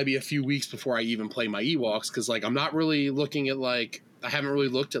it'll probably be a few weeks before I even play my Ewoks, because I'm not really looking at I haven't really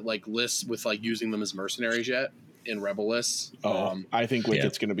looked at lists with using them as mercenaries yet in Rebel lists. I think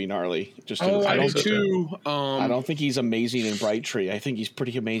Wicked's going to be be just. I do too. I don't think he's amazing in Bright Tree. I think he's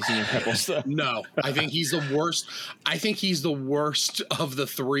pretty amazing in Rebel stuff. No, I think he's the worst. I think he's the worst of the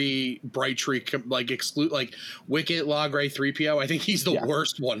 3 Bright Tree, exclude Wicked, Logray, 3PO. I think he's the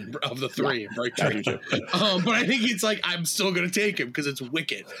worst one of the 3 in Bright Tree. But I think it's I'm still going to take him because it's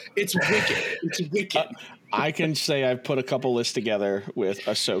Wicked. It's Wicked. It's Wicked. I can say I've put a couple lists together with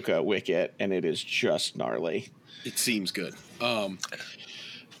Ahsoka Wicket, and it is just gnarly. It seems good. So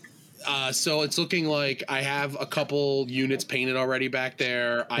it's looking like I have a couple units painted already back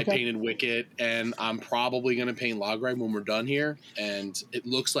there. I painted Wicket, and I'm probably going to paint Logray when we're done here. And it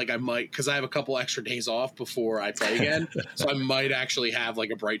looks like I might, because I have a couple extra days off before I play again. So I might actually have a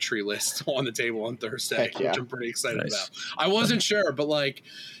Bright Tree list on the table on Thursday, which I'm pretty excited about. I wasn't sure, but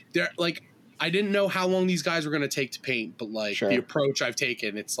I didn't know how long these guys were going to take to paint, but the approach I've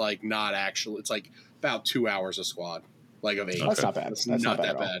taken, it's not actual. It's about 2 hours a squad, of 8. That's not bad. That's not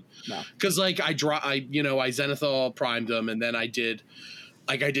that bad. No, because I Zenithal primed them, and then I did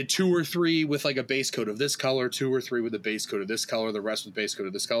 2 or 3 with a base coat of this color, 2 or 3 with a base coat of this color, the rest with base coat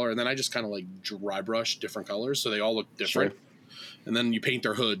of this color, and then I just kind of dry brush different colors so they all look different, and then you paint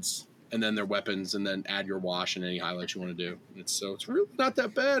their hoods and then their weapons, and then add your wash and any highlights you want to do. It's really not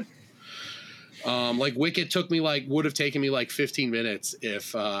that bad. Wicket would have taken me 15 minutes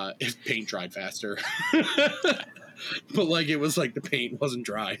if paint dried faster. But it was the paint wasn't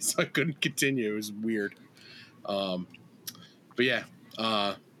dry, so I couldn't continue. It was weird. But yeah,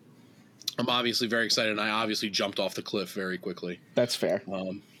 I'm obviously very excited, and I obviously jumped off the cliff very quickly. That's fair.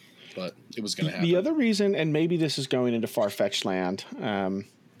 But it was going to happen. The other reason, and maybe this is going into far-fetched land,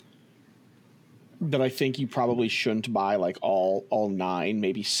 that I think you probably shouldn't buy all 9,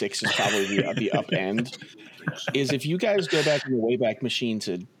 maybe 6 is probably the up end, is if you guys go back in the Wayback Machine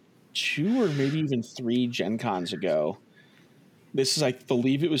to 2 or maybe even 3 Gen Cons ago, this is, I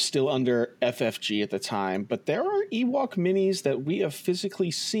believe it was still under FFG at the time, but there are Ewok minis that we have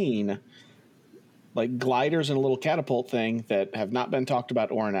physically seen, like gliders and a little catapult thing, that have not been talked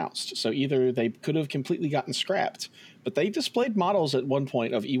about or announced. So either they could have completely gotten scrapped, but they displayed models at one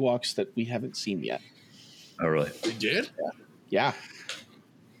point of Ewoks that we haven't seen yet. Oh, really? They did? Yeah.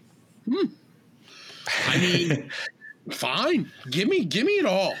 I mean, fine. Give me it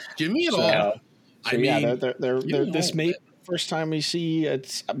all. Give me it all. So this may be the first time we see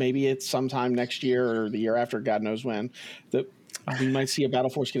it's sometime next year or the year after, God knows when, that we might see a Battle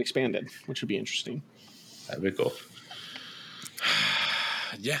Force get expanded, which would be interesting. That'd be cool.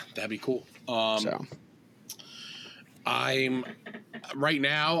 Yeah, that'd be cool. I'm right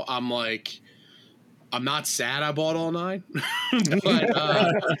now. I'm not sad I bought all 9, but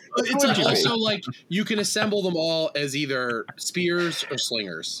it's also like you can assemble them all as either spears or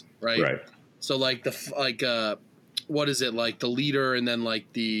slingers, right? Right. So like what is it, like the leader and then like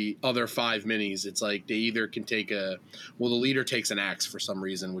the other 5 minis? It's like they either can take the leader takes an axe for some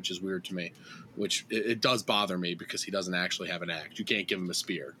reason, which is weird to me, which it does bother me because he doesn't actually have an axe. You can't give him a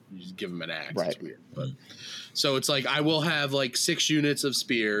spear. You just give him an axe. Right. It's weird. But so it's like I will have like 6 units of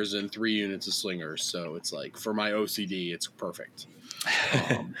spears and 3 units of slingers. So it's like for my OCD, it's perfect.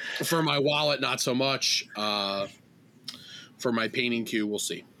 For my wallet, not so much. For my painting queue, we'll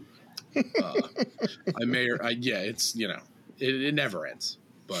see. It's it never ends,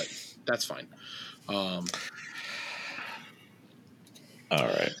 but that's fine. All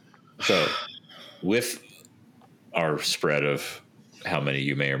right. So with our spread of how many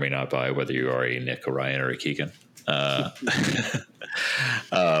you may or may not buy, whether you are a Nick, a Ryan, or a Keegan, how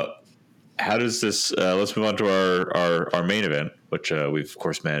does this? Let's move on to our main event, which we've of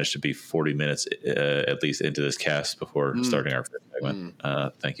course managed to be 40 minutes at least into this cast before starting our first segment.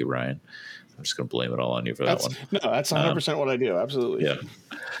 Thank you, Ryan. I'm just going to blame it all on you for that one. No, that's 100% what I do. Absolutely. Yeah.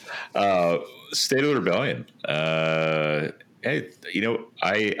 State of the Rebellion. Hey,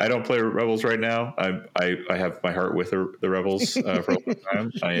 I don't play Rebels right now. I have my heart with the Rebels for a long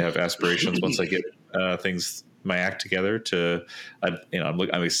time. I have aspirations once I get my act together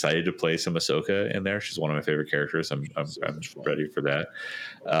I'm excited to play some Ahsoka in there. She's one of my favorite characters. I'm ready for that.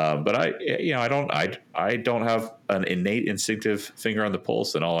 But I don't have an innate instinctive finger on the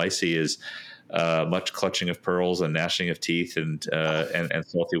pulse, and all I see is much clutching of pearls and gnashing of teeth and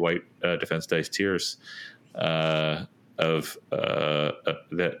salty white defense dice tears. That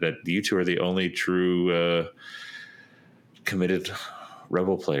you two are the only true committed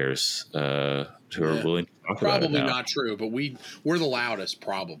Rebel players who are willing to talk about it. Probably not true, but we're the loudest,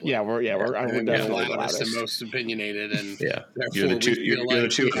 probably. We're definitely the loudest and most opinionated, and you're the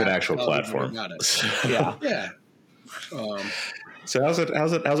two with an actual platform. Yeah. So how's it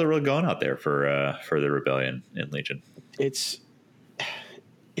really going out there for the Rebellion in Legion? It's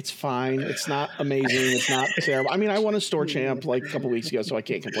fine. It's not amazing. It's not terrible. I mean, I won a store champ like a couple weeks ago, so I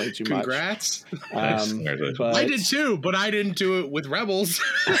can't complain too much. Congrats. But I did too, but I didn't do it with Rebels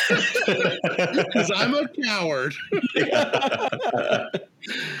because I'm a coward.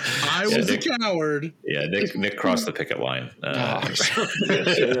 I was a coward. Yeah, Nick crossed the picket line. Sure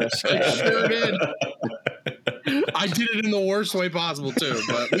did. I did it in the worst way possible too,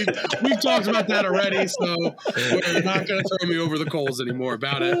 but we've talked about that already, so we're not going to throw me over the coals anymore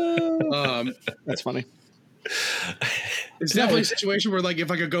about it. That's funny. It's definitely a situation where, like,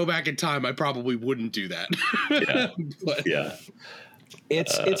 if I could go back in time, I probably wouldn't do that.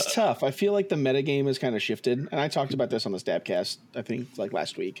 It's tough. I feel like the metagame has kind of shifted, and I talked about this on the STABcast, I think, like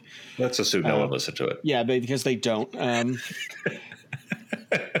last week. Let's assume no one listened to it. Yeah, because they don't.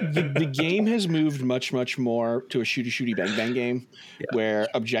 The game has moved much, much more to a shooty bang bang game, where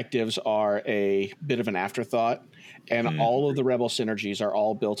objectives are a bit of an afterthought, and all of the Rebel synergies are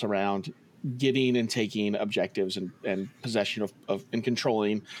all built around getting and taking objectives and possession of and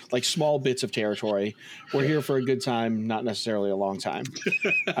controlling like small bits of territory. We're here for a good time, not necessarily a long time.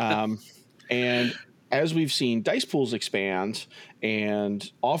 And as we've seen dice pools expand and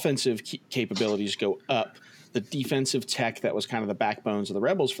offensive capabilities go up, the defensive tech that was kind of the backbones of the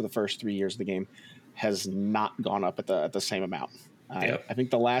Rebels for the first 3 years of the game has not gone up at the same amount. I think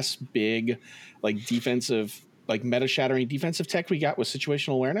the last big like defensive, like meta-shattering defensive tech we got was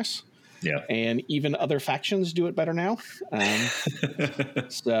situational awareness. Yeah. And even other factions do it better now.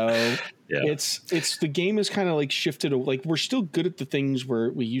 So it's the game is kind of like shifted. Like we're still good at the things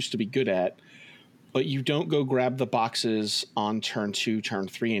we used to be good at, but you don't go grab the boxes on turn 2, turn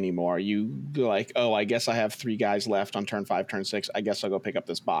 3 anymore. You go like, oh, I guess I have 3 guys left on turn 5, turn 6. I guess I'll go pick up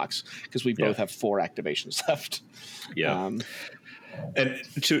this box because we both have 4 activations left. Yeah. And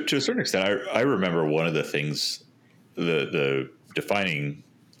to a certain extent, I remember one of the things, the defining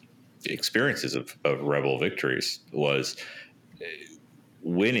experiences of Rebel victories was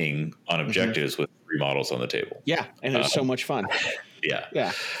winning on objectives with 3 models on the table. Yeah, and it's so much fun. Yeah.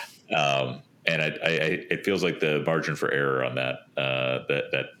 Yeah. And it feels like the margin for error on that,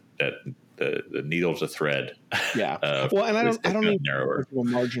 the needle to thread. Yeah. Well, and I don't even narrower. a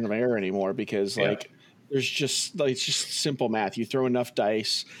margin of error anymore because there's just it's just simple math. You throw enough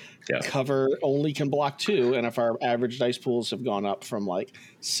dice, cover only can block 2, and if our average dice pools have gone up from like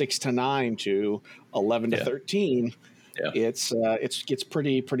 6 to 9 to 11 to 13, it gets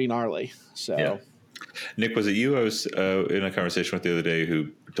pretty gnarly. So. Nick, was it you? I was in a conversation with the other day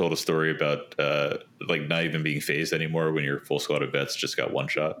who told a story about like not even being phased anymore when your full squad of vets just got one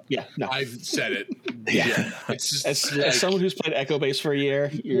shot. Yeah, no, I've said it. It's just as someone who's played Echo Base for a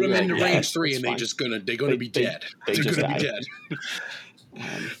year, you're put them into range 3 and they're gonna be dead. They're gonna be dead.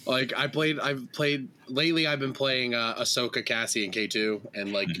 Like I've played lately. I've been playing Ahsoka, Cassie, and K2,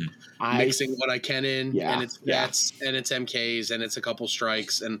 and like mixing what I can in, and it's vets, and it's MKs, and it's a couple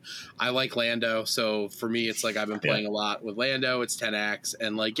strikes, and I like Lando. So for me, it's like I've been playing a lot with Lando. It's 10x,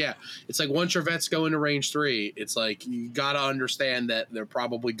 and like it's like once your vets go into range 3, it's like you gotta understand that they're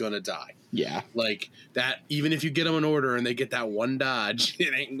probably gonna die. Yeah, like that. Even if you get them in order and they get that one dodge,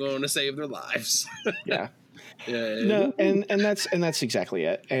 it ain't going to save their lives. Yeah. No, and that's exactly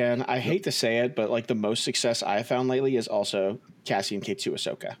it. And I hate to say it, but like the most success I found lately is also Cassie and K2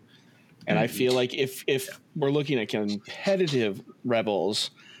 Ahsoka. And I feel like if we're looking at competitive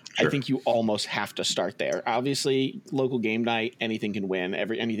Rebels, I think you almost have to start there. Obviously, local game night, anything can win.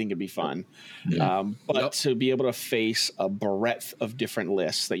 Anything can be fun. But to be able to face a breadth of different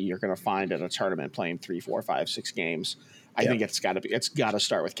lists that you're going to find at a tournament playing 3, 4, 5, 6 games, I think it's got to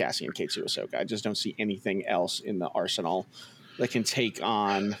start with Cassie and K2 Ahsoka. I just don't see anything else in the arsenal that can take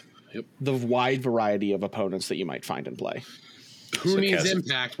on the wide variety of opponents that you might find in play. Who needs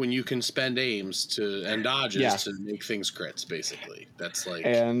impact when you can spend aims and dodges to make things crits? Basically, that's like.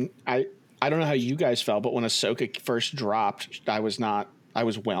 And I don't know how you guys felt, but when Ahsoka first dropped, I was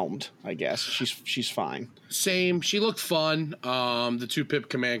whelmed. I guess she's fine. Same. She looked fun. The 2-pip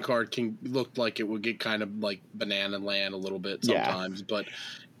command card looked like it would get kind of like banana land a little bit sometimes, but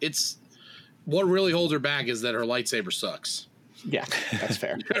it's what really holds her back is that her lightsaber sucks. Yeah, that's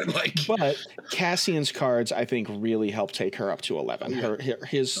fair. But Cassian's cards, I think, really help take her up to 11.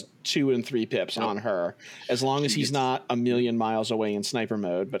 His 2 and 3 pips on her, as long as he's not a million miles away in sniper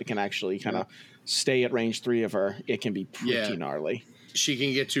mode, but it can actually kind of stay at range 3 of her. It can be pretty gnarly. She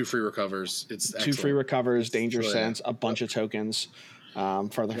can get 2 free recovers. It's 2 free recovers, danger sense, a bunch of tokens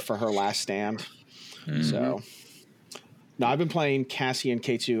for her last stand. So. Now I've been playing Cassie and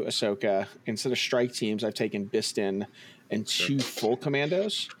K2 Ahsoka. Instead of strike teams, I've taken Biston and 2 full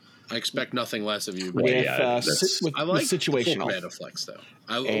commandos. I expect nothing less of you. But with situational commando flex though.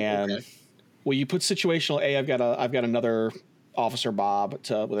 Well, you put situational. I've got another Officer Bob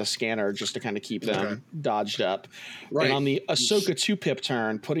with a scanner just to kind of keep them dodged up. Right. And on the Ahsoka 2-pip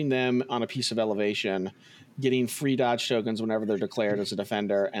turn, putting them on a piece of elevation, getting free dodge tokens whenever they're declared as a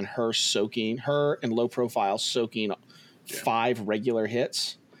defender, and her and low profile soaking 5 regular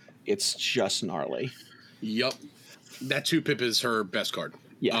hits. It's just gnarly. Yep. That 2-pip is her best card.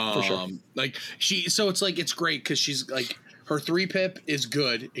 Yeah, for sure. So it's like, it's great because she's like, her 3-pip is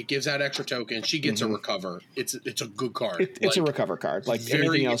good. It gives out extra tokens. She gets a recover. It's a good card. It's a recover card. Like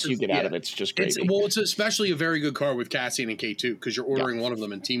anything else you get out of it's just great. It's especially a very good card with Cassian and K2 because you're ordering one of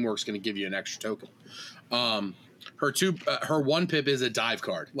them and Teamwork's going to give you an extra token. Her 1-pip is a dive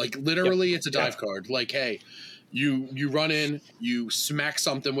card. Like literally it's a dive card. Like, hey, you run in, you smack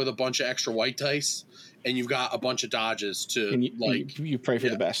something with a bunch of extra white dice, and you've got a bunch of dodges you pray for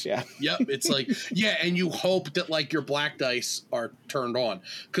the best. Yeah. Yep. It's like, and you hope that like your black dice are turned on.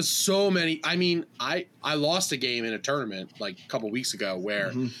 Cause so many, I mean, I lost a game in a tournament like a couple weeks ago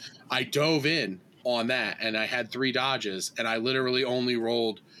where I dove in on that and I had 3 dodges and I literally only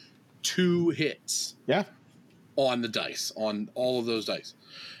rolled 2 hits. Yeah. On the dice, on all of those dice.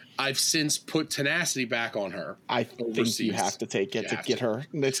 I've since put tenacity back on her. I think you have to take it to get her.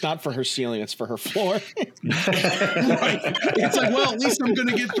 It's not for her ceiling; it's for her floor. Right. It's like, well, at least I'm going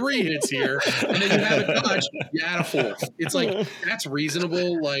to get 3 hits here, and then you have a dodge. You add a 4th. It's like that's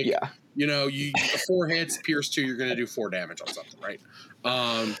reasonable. Like, you 4 hits, pierce 2. You're going to do 4 damage on something, right?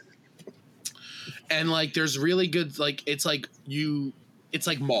 And like, there's really good. Like, it's like It's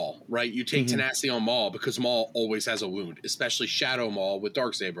like Maul, right? You take tenacity on Maul because Maul always has a wound, especially Shadow Maul with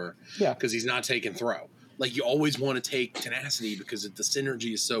Darksaber, because he's not taking throw. Like, you always want to take tenacity because the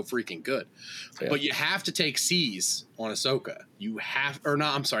synergy is so freaking good. Yeah. But you have to take C's on Ahsoka.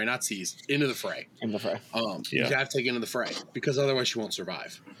 Not C's, into the fray. In the fray. You have to take into the fray because otherwise she won't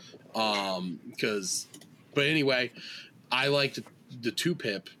survive. But anyway, I like the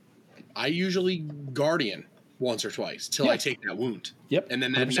 2-pip. I usually Guardian once or twice till I take that wound. Yep. And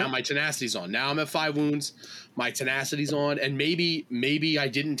then now my tenacity's on. Now I'm at 5 wounds. My tenacity's on. And maybe I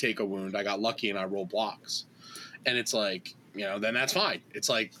didn't take a wound. I got lucky and I rolled blocks. And it's like, then that's fine. It's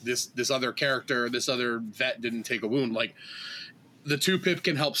like this other character, this other vet didn't take a wound. Like, the 2-pip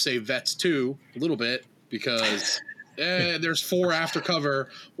can help save vets too, a little bit, because there's 4 after cover.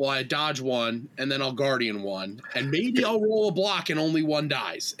 Well, I dodge 1, and then I'll Guardian 1, and maybe I'll roll a block and only 1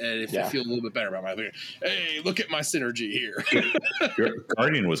 dies. And if I feel a little bit better about my hey, look at my synergy here.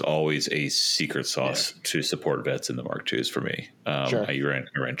 Guardian was always a secret sauce to support vets in the Mark IIs for me. Sure. I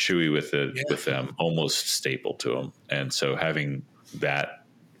ran Chewie with them, almost staple to them, and so having that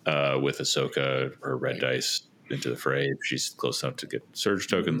with Ahsoka or Red Dice into the fray, if she's close enough to get surge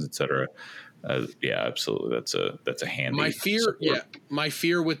tokens, etc. Absolutely. That's a handy. My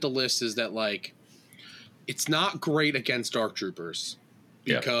fear with the list is that, like, it's not great against Dark Troopers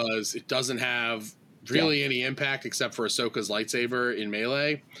because it doesn't have really any impact except for Ahsoka's lightsaber in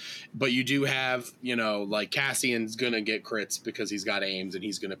melee. But you do have, like, Cassian's gonna get crits because he's got aims and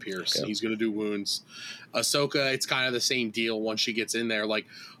he's gonna pierce. And he's gonna do wounds. Ahsoka, it's kind of the same deal once she gets in there. Like,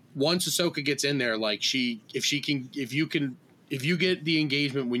 once Ahsoka gets in there, like, if you get the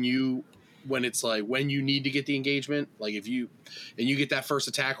engagement when it's like when you need to get the engagement, like if you get that first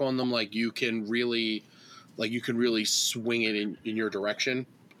attack on them, like you can really swing it in your direction.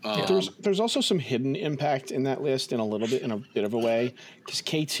 There's also some hidden impact in that list in a bit of a way, because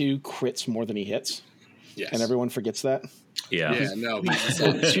K2 crits more than he hits. Yes. And everyone forgets that.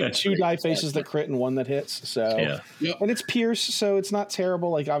 Two die faces that crit and 1 that hits. So and it's Pierce, so it's not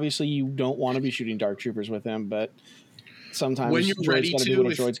terrible. Like, obviously you don't want to be shooting Dark Troopers with him, but sometimes when you're ready to, do.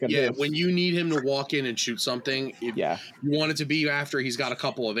 When you need him to walk in and shoot something, you want it to be after he's got a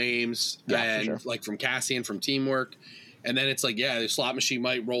couple of aims, like from Cassian, from teamwork, and then it's like, the slot machine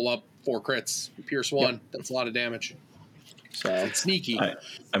might roll up 4 crits, Pierce 1. That's a lot of damage. So it's sneaky.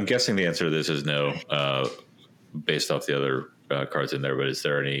 I'm guessing the answer to this is no, based off the other cards in there. But is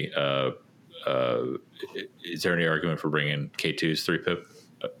there any argument for bringing K2's 3-pip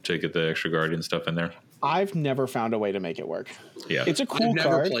to get the extra Guardian stuff in there? I've never found a way to make it work. Yeah, it's a cool I've never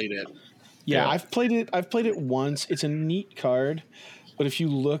card. Played it. Yeah, I've played it once. It's a neat card, but if you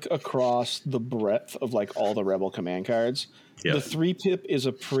look across the breadth of, like, all the Rebel command cards, the 3-pip is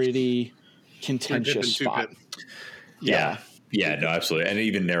a pretty contentious spot. Yeah, no, absolutely, and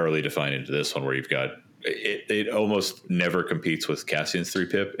even narrowly defined into this one where you've got. It almost never competes with Cassian's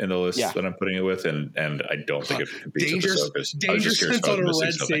 3-pip in the list that I'm putting it with, and I don't think it competes with Ahsoka's. Danger sense on a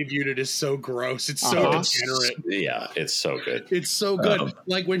red save unit is so gross. It's so degenerate. Yeah, it's so good. It's so good.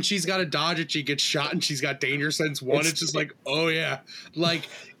 Like, when she's got to dodge it, she gets shot, and she's got danger sense 1. It's just like, oh yeah. Like,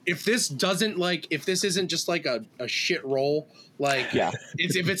 if this isn't just like a shit roll, like,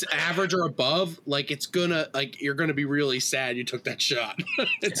 if it's average or above, like, it's gonna, like, you're gonna be really sad you took that shot.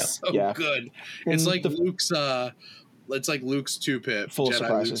 It's so good. It's like Luke's 2-pip. Full of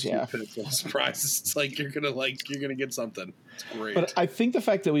surprises, full of surprises. It's like you're gonna get something. It's great. But I think the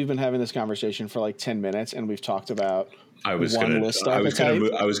fact that we've been having this conversation for like 10 minutes and we've talked about I was going to move us on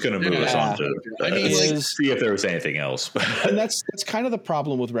to see if there was anything else. And that's kind of the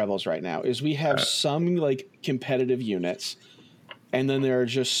problem with Rebels right now is we have some, like, competitive units, and then there are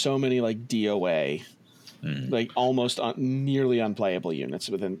just so many, like, DOA, like, almost nearly unplayable units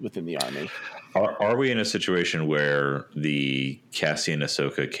within the army. Are we in a situation where the Cassian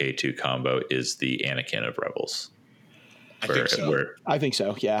Ahsoka K2 combo is the Anakin of Rebels? I think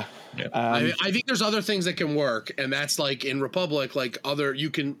so. Yeah. I think there's other things that can work, and that's like in Republic, like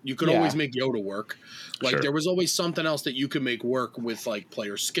you can always make Yoda work. Like there was always something else that you could make work with, like,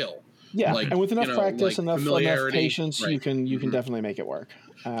 player skill. Yeah, like, and with enough practice, like enough patience, you can definitely make it work.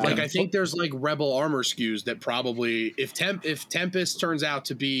 Like, I think there's, like, Rebel armor skews that probably if Tempest turns out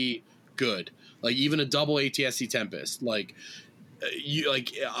to be good, like even a double ATSC Tempest, like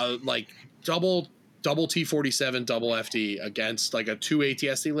double T-47, double FD against, like, a 2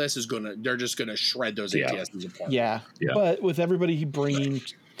 ATSC list they're just gonna shred those ATSCs apart. Yeah, but with everybody bringing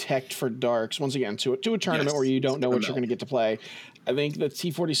tech for darks once again to a tournament where you don't know what you're going to get to play, I think the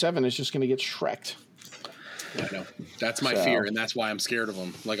T-47 is just going to get shreked. I know. That's my fear, and that's why I'm scared of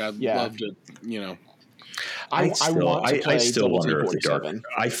them. Like, I'd love to, I still wonder if the dark.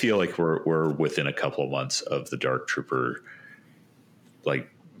 I feel like we're within a couple of months of the Dark Trooper, like,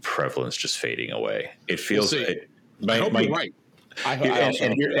 prevalence just fading away. It feels. I hope you're right.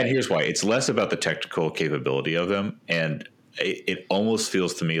 And here's why: it's less about the technical capability of them, and it almost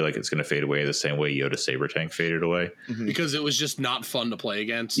feels to me like it's going to fade away the same way Yoda Saber Tank faded away, because it was just not fun to play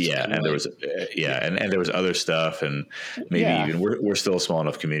against. Yeah, and there was and there was other stuff, and maybe even we're still a small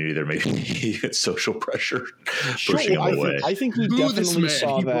enough community. There may be even social pressure pushing them away. I think we definitely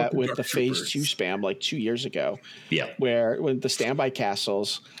saw that with the Phase 2 spam like 2 years ago. Yeah, when the standby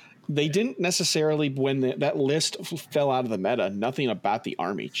castles, they didn't necessarily when that list fell out of the meta. Nothing about the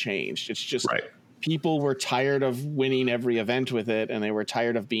army changed. It's just people were tired of winning every event with it, and they were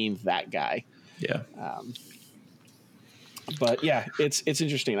tired of being that guy. Yeah. But yeah, it's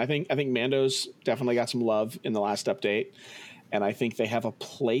interesting. I think Mando's definitely got some love in the last update, and I think they have a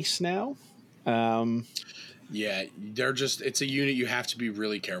place now. Yeah, it's a unit you have to be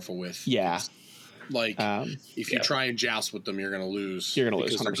really careful with. Yeah. If you try and joust with them, you're going to lose. You're going to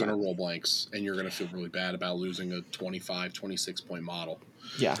lose 100%. They're going to roll blanks, and you're going to feel really bad about losing a 25, 26 point model.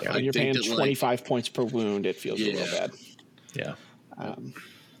 Yeah, when you're paying 25 points per wound, it feels a little bad. Yeah.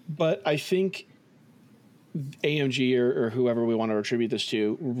 But I think AMG or whoever we want to attribute this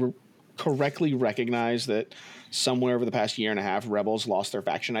to correctly recognize that somewhere over the past year and a half, Rebels lost their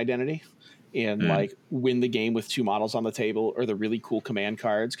faction identity and win the game with 2 models on the table or the really cool command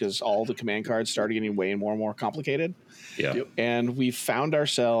cards, because all the command cards started getting way more and more complicated. Yeah. Yep. And we've found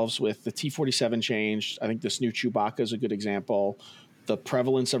ourselves with the T-47 changed. I think this new Chewbacca is a good example. The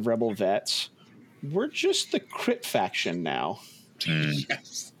prevalence of Rebel vets. We're just the crit faction now.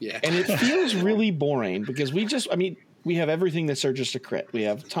 Yes. Yeah. And it feels really boring because we have everything that's just a crit. We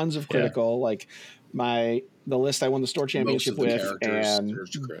have tons of critical, like the list I won the store championship with and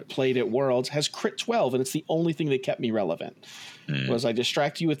played at Worlds has crit 12, and it's the only thing that kept me relevant. Was I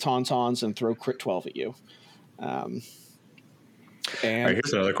distract you with tauntauns and throw crit 12 at you. And all right,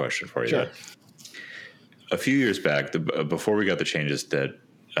 here's another question for you. Sure. A few years back, before we got the changes that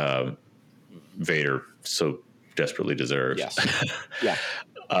Vader so desperately deserves. Yes.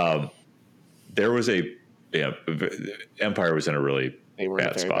 Yeah. There was Empire was in a really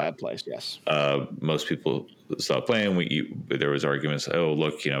bad spot. Bad place. Yes. Most people stopped playing. There was arguments. Oh,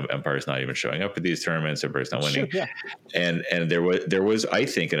 look, Empire's not even showing up at these tournaments. Empire's not winning. Sure, yeah. And there was, I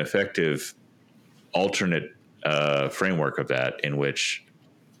think, an effective alternate framework of that in which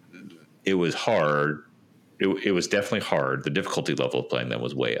it was hard. It was definitely hard. The difficulty level of playing them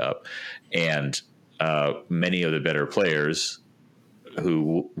was way up, and many of the better players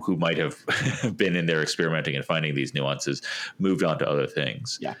who might have been in there experimenting and finding these nuances moved on to other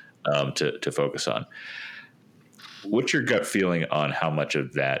things to focus on. What's your gut feeling on how much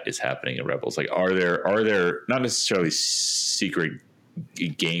of that is happening in Rebels? Like, are there not necessarily secret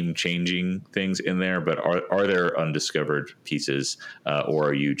game changing things in there, but are there undiscovered pieces, or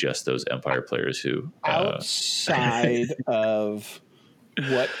are you just those Empire players who outside of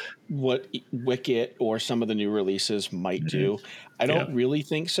what Wicket or some of the new releases might do? I don't really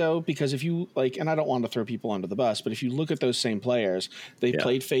think so, because if you and I don't want to throw people under the bus, but if you look at those same players, they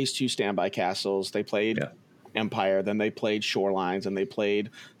played Phase 2 standby castles, they played Empire, then they played Shorelines, and they played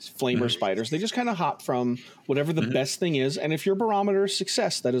Flamer Spiders. They just kind of hop from whatever the best thing is, and if your barometer is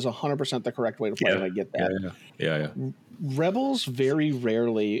success, that is 100% the correct way to play, and I get that. Yeah. Rebels very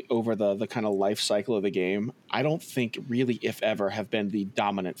rarely over the kind of life cycle of the game, I don't think really, if ever, have been the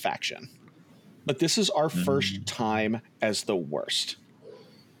dominant faction. But this is our first time as the worst.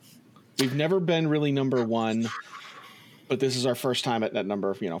 We've never been really number one, but this is our first time at that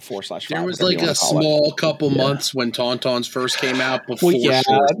number, 4/5. There was like a small couple months when Tauntauns first came out before.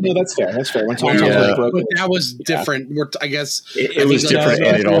 No, that's fair. That's fair. When Tauntauns were broken, but that was different. I guess it was different,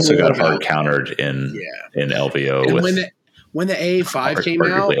 and it also got hard countered in LVO. And when the AA5 came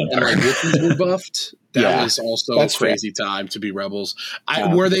out and Wookiees were buffed, that was also a crazy time to be Rebels.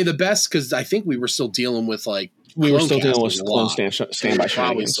 Were they the best? Because I think we were still dealing with we were still dealing with clone standby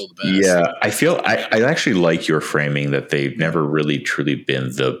shenanigans. Yeah, I actually like your framing that they've never really truly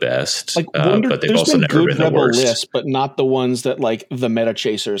been the best, but they've also never been the worst. Lists, but not the ones that the meta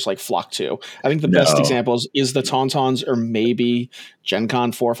chasers flock to. I think the best examples is the Tauntauns, or maybe Gen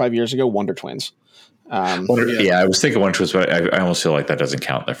Con 4 or 5 years ago, Wonder Twins. I was thinking Wonder Twins, but I almost feel like that doesn't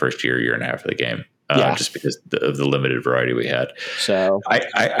count in the first year and a half of the game. Just because of the limited variety we had. So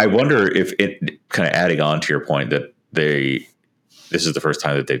I wonder if it kind of adding on to your point that this is the first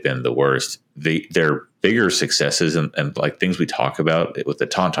time that they've been the worst. Their bigger successes and things we talk about with the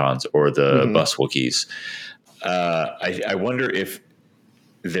Tauntauns or the bus Wookiees. I wonder if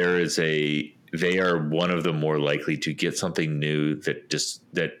they are one of the more likely to get something new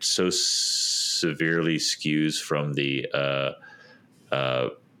that so severely skews from the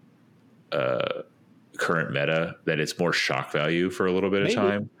current meta that it's more shock value for a little bit of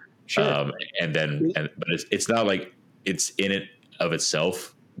time. Sure. But it's not like it's in it of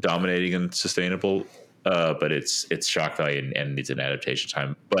itself dominating and sustainable. But it's shock value and needs an adaptation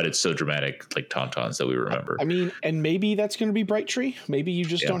time. But it's so dramatic, like Tauntauns, that we remember. I mean, and maybe that's going to be Bright Tree. Maybe you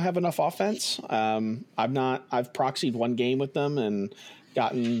just don't have enough offense. I've proxied one game with them and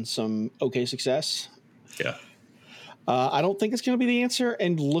gotten some okay success. Yeah. I don't think it's going to be the answer.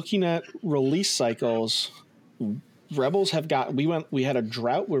 And looking at release cycles, Rebels have got. We had a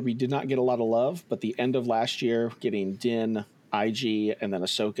drought where we did not get a lot of love, but the end of last year, getting Din, IG, and then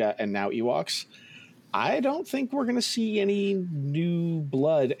Ahsoka, and now Ewoks. I don't think we're going to see any new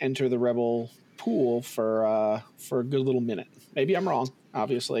blood enter the Rebel pool for a good little minute. Maybe I'm wrong,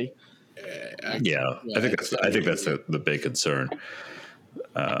 obviously. I think that's the big concern.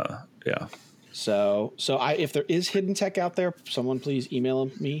 So if there is hidden tech out there, someone please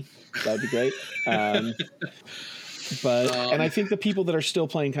email me. That would be great. And I think the people that are still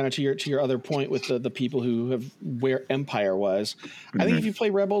playing, kind of to your other point with the people who have where Empire was, I think if you play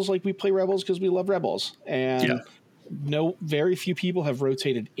Rebels, like we play Rebels because we love Rebels, and very few people have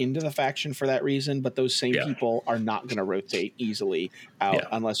rotated into the faction for that reason. But those same people are not going to rotate easily out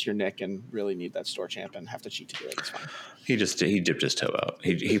unless you're Nick and really need that store champ and have to cheat to do it. It's fine. He dipped his toe out.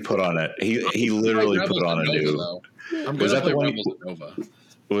 He put on it. He literally put on a new. Was that the one?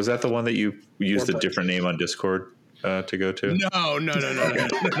 Was that the one that you used a different name on Discord to go to? No.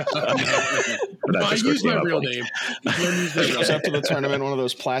 I use my real name. Goes up to the tournament, one of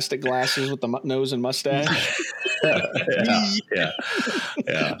those plastic glasses with the nose and mustache. Yeah.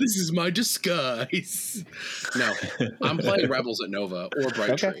 This is my disguise. No, I'm playing Rebels at Nova or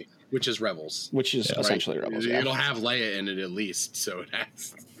Bright Tree, which is Rebels. Which is essentially Rebels. Yeah. It'll have Leia in it at least, so it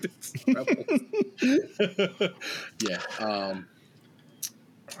has. It's Rebels.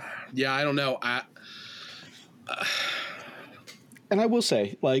 I don't know. And I will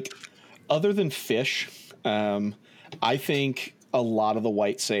say, like, other than Fish, I think a lot of the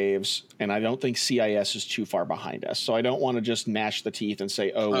white saves, and I don't think CIS is too far behind us. So I don't want to just gnash the teeth and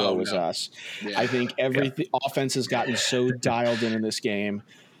say, woe is us. Yeah. I think offense has gotten so dialed in this game.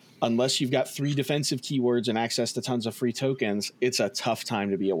 Unless you've got 3 defensive keywords and access to tons of free tokens, it's a tough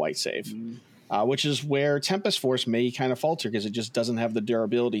time to be a white save. Which is where Tempest Force may kind of falter because it just doesn't have the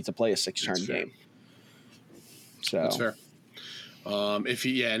durability to play a 6-turn game. So that's fair.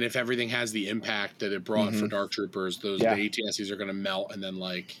 If everything has the impact that it brought for Dark Troopers, the ATSCs are going to melt, and then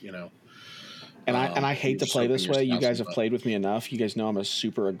And I hate to play this way. You guys have played with me enough. You guys know I'm a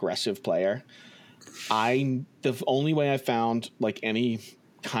super aggressive player. The only way I found like any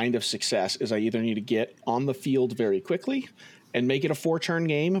kind of success is I either need to get on the field very quickly and make it a 4-turn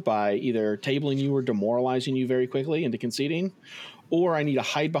game by either tabling you or demoralizing you very quickly into conceding, or I need to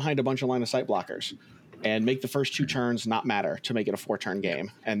hide behind a bunch of line of sight blockers and make the first 2 turns not matter to make it a 4-turn game,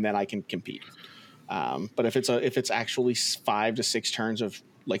 and then I can compete. But if it's actually 5 to 6 turns of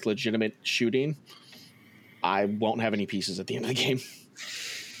like legitimate shooting, I won't have any pieces at the end of the game.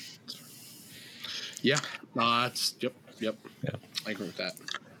 Yeah. Yep. Yeah. I agree with that.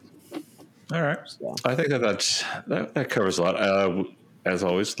 All right. So, I think that covers a lot. As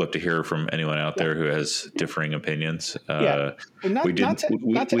always, love to hear from anyone out there who has differing opinions. We didn't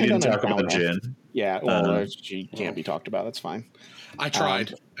talk about Jin. Yeah, well, she can't be talked about. That's fine. I've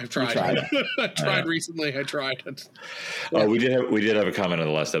tried. I tried recently. I tried. We did have a comment on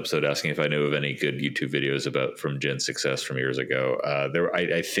the last episode asking if I knew of any good YouTube videos from Jin's success from years ago.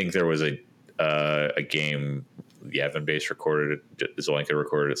 I think there was a game Yavin Base recorded, Zoinka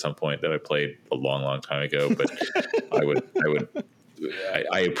recorded at some point that I played a long time ago, but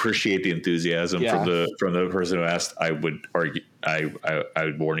I appreciate the enthusiasm from the person who asked. I would argue, I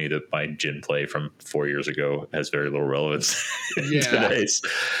would warn you that my Jin play from 4 years ago has very little relevance today's.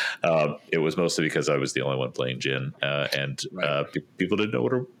 It was mostly because I was the only one playing Jin, and people didn't know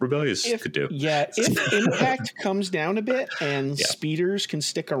what a Rebellious could do. Yeah, if impact comes down a bit and speeders can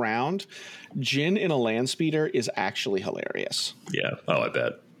stick around, Jin in a land speeder is actually hilarious. Yeah. Oh, I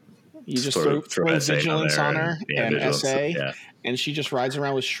bet. You just throw Vigilance on her and SA, and she just rides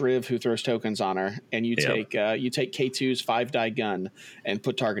around with Shriv, who throws tokens on her. And you take K2's 5-die gun and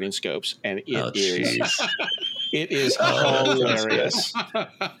put targeting scopes, and it is hilarious.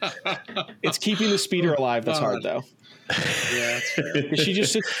 It's keeping the speeder alive. That's hard though. Yeah, that's fair. She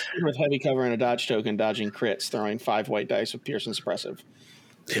just sits with heavy cover and a dodge token, dodging crits, throwing 5 white dice with Pierce and Suppressive.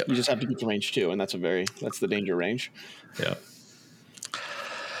 Yep. You just have to get the range too, and that's the danger range. Yeah.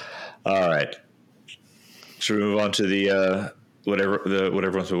 All right. Should we move on to the what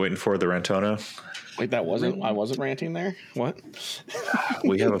everyone's been waiting for, the Rantono. Wait, I wasn't ranting there. What?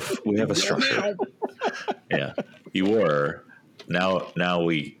 We have a structure. Yeah, you were. Now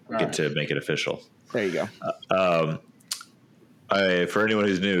we get to make it official. There you go. For anyone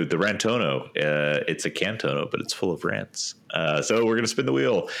who's new, the Rantono, it's a cantono, but it's full of rants. So we're going to spin the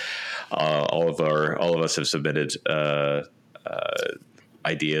wheel. All of us have submitted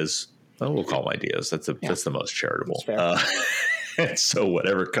ideas. Well, we'll call them ideas. That's the most charitable. And so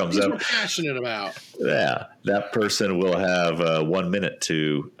whatever comes up, we're passionate about. Yeah, that person will have 1 minute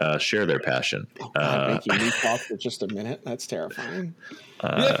to share their passion. Making me talk for just a minute. That's terrifying.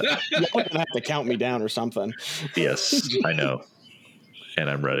 You're going to have to count me down or something. Yes, I know. And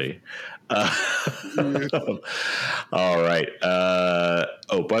I'm ready. All right. By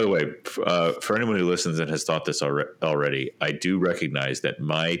the way, for anyone who listens and has thought this already, I do recognize that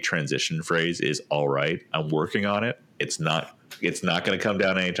my transition phrase is all right. I'm working on it. It's not going to come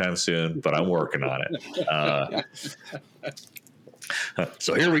down anytime soon, but I'm working on it.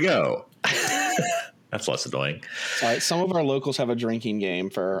 So here we go. That's less annoying. All right. Some of our locals have a drinking game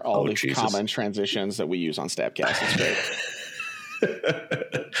for all the common transitions that we use on STABCast. It's great.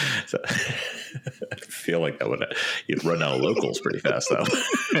 So, I feel like you'd run out of locals pretty fast, though.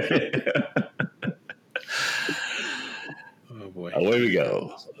 Oh boy! Away we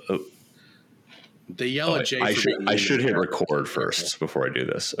go. The yellow J. I should hit record first before I do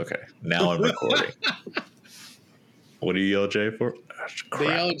this. Okay, now I'm recording. What do you yell J for? Oh, they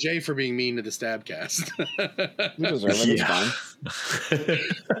yell J for being mean to the STABcast. You deserve it. It's fine.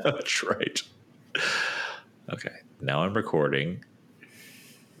 That's right. Okay, now I'm recording.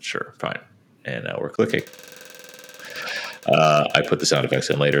 Sure, fine. And now we're clicking. I put the sound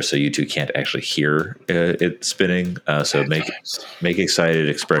effects in later, so you two can't actually hear it spinning. So make excited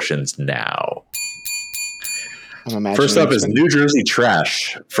expressions now. First up is New Jersey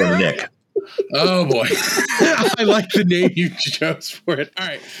Trash from Nick. Oh boy, I like the name you chose for it. All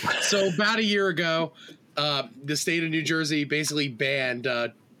right, so about a year ago, the state of New Jersey basically banned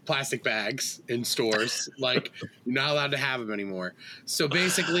plastic bags in stores. Like, you're not allowed to have them anymore. So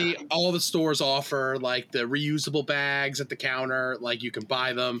basically all the stores offer like the reusable bags at the counter, like you can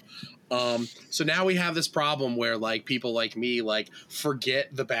buy them. So now we have this problem where like people like me like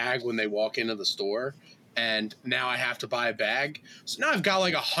forget the bag when they walk into the store, and now I have to buy a bag. So now I've got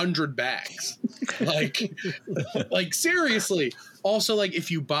like 100 bags. like seriously. Also, like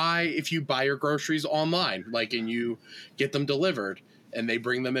if you buy your groceries online, like, and you get them delivered, and they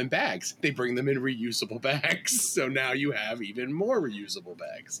bring them in bags. They bring them in reusable bags. So now you have even more reusable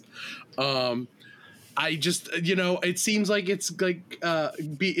bags. I just, it seems like it's like,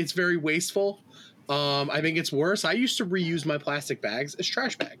 it's very wasteful. I think it's worse. I used to reuse my plastic bags as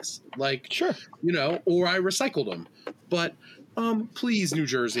trash bags, like, sure, or I recycled them. But please, New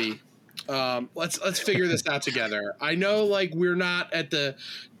Jersey, let's figure this out together. I know, like, we're not at the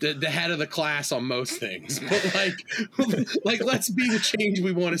head of the class on most things, but like let's be the change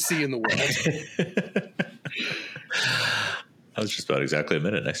we want to see in the world. That was just about exactly a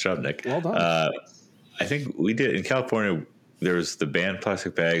minute. Nice job, Nick. Well done. I think we did in California. There was the banned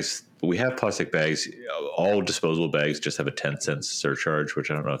plastic bags. We have plastic bags. All disposable bags just have a 10-cent surcharge,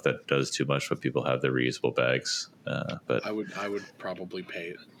 which I don't know if that does too much when people have their reusable bags. But I would probably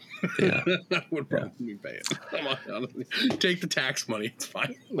pay it. Yeah. I would probably pay it. Come on, take the tax money. It's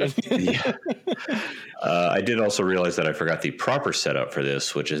fine. Yeah. I did also realize that I forgot the proper setup for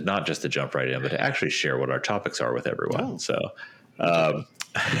this, which is not just to jump right in, but to actually share what our topics are with everyone. Oh. So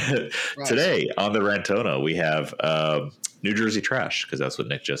today on the Rantono, we have New Jersey Trash, because that's what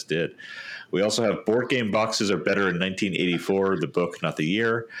Nick just did. We also have Board Game Boxes Are Better in 1984, the book, not the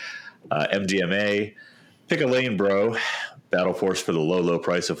year. MDMA, Pick a Lane, Bro, Battle Force for the low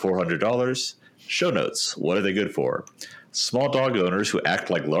price of $400. Show notes, what are they good for? Small dog owners who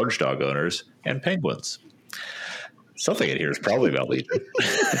act like large dog owners, and penguins. Something in here is probably about Legion.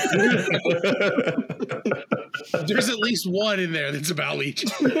 There's at least one in there that's about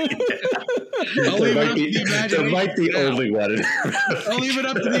Legion. There might be only one. I'll leave it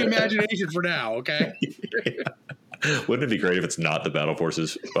up to the imagination for now, okay? Yeah. Wouldn't it be great if it's not the Battle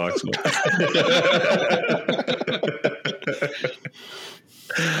Forces box?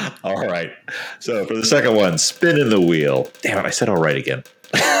 All right. So for the second one, spinning the wheel. Damn it, I said all right again.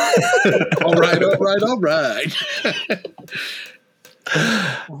 All right.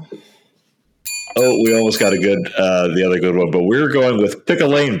 Oh, we almost got the other good one, but we're going with Pick a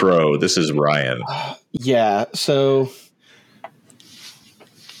Lane, Bro. This is Ryan. Yeah. So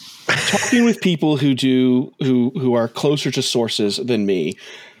talking with people who are closer to sources than me,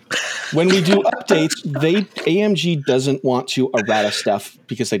 When we do updates, AMG doesn't want to errata stuff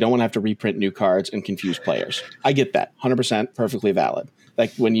because they don't want to have to reprint new cards and confuse players. I get that. 100% perfectly valid.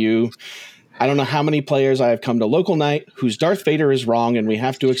 Like I don't know how many players I have come to local night whose Darth Vader is wrong, and we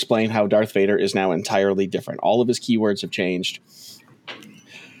have to explain how Darth Vader is now entirely different. All of his keywords have changed.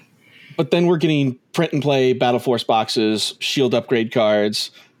 But then we're getting print and play Battle Force boxes, shield upgrade cards,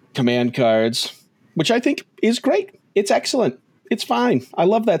 command cards, which I think is great. It's excellent. It's fine. I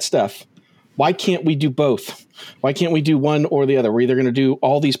love that stuff. Why can't we do both? Why can't we do one or the other? We're either going to do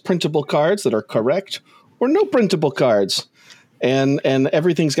all these printable cards that are correct or no printable cards. And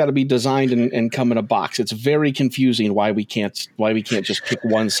everything's got to be designed and come in a box. It's very confusing why we can't just pick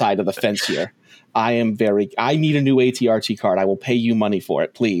one side of the fence here. I need a new ATRT card. I will pay you money for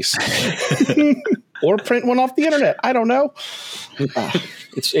it, please. Or print one off the internet. I don't know.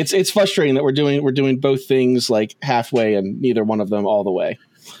 It's frustrating that we're doing both things like halfway and neither one of them all the way.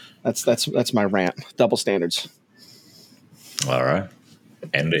 That's my rant. Double standards. All right.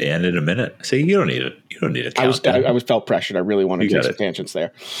 And in a minute. See, you don't need it. You don't need a countdown. I felt pressured. I really want to do some tangents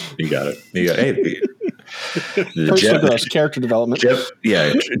there. You got it. Hey, personal growth, character development.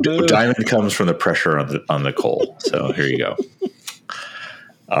 Diamond comes from the pressure on the coal. So here you go.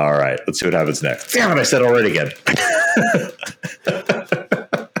 All right, let's see what happens next. Damn it, I said already again.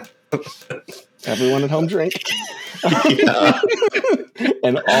 Everyone at home drink.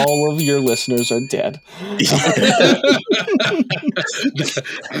 And all of your listeners are dead.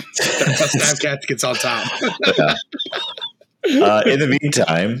 STABCast gets on top. In the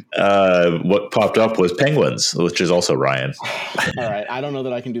meantime, what popped up was penguins, which is also Ryan. All right, I don't know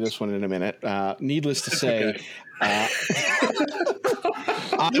that I can do this one in a minute. Needless to say, I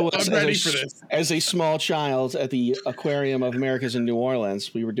was ready for this. As a small child at the Aquarium of Americas in New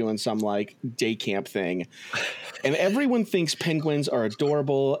Orleans, we were doing some like day camp thing. And everyone thinks penguins are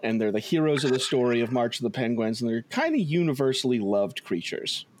adorable and they're the heroes of the story of March of the Penguins, and they're kind of universally loved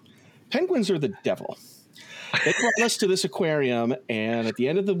creatures. Penguins are the devil. They brought us to this aquarium, and at the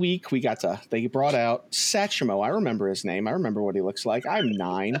end of the week, they brought out Satchmo. I remember his name. I remember what he looks like. I'm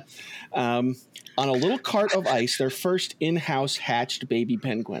 9. On a little cart of ice, their first in-house hatched baby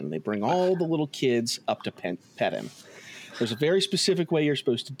penguin. They bring all the little kids up to pet him. There's a very specific way you're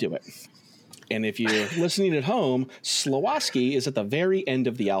supposed to do it. And if you're listening at home, Sliwacky is at the very end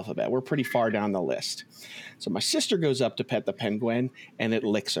of the alphabet. We're pretty far down the list. So my sister goes up to pet the penguin, and it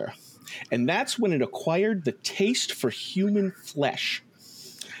licks her. And that's when it acquired the taste for human flesh.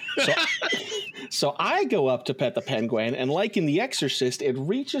 So I go up to pet the penguin, and like in The Exorcist, it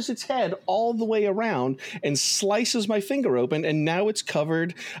reaches its head all the way around and slices my finger open, and now it's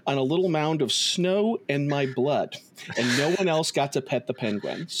covered on a little mound of snow and my blood. And no one else got to pet the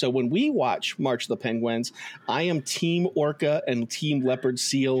penguin. So when we watch March of the Penguins, I am Team Orca and Team Leopard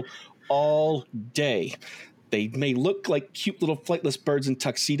Seal all day. They may look like cute little flightless birds in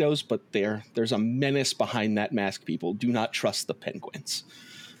tuxedos, but there's a menace behind that mask, people. Do not trust the penguins.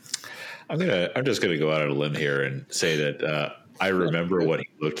 I'm just gonna go out on a limb here and say that I remember what he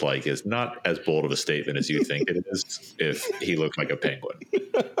looked like is not as bold of a statement as you think it is. If he looked like a penguin,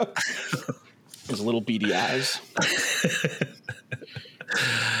 his little beady eyes.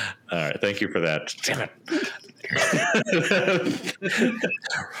 All right, thank you for that. Damn it,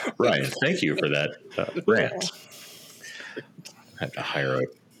 Ryan. Thank you for that rant. I have to hire a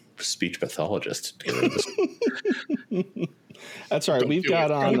speech pathologist to get rid of this. That's all right. We've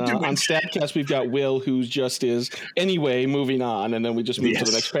got on STABCast, we've got Will, who just is anyway. Moving on, and then we just move to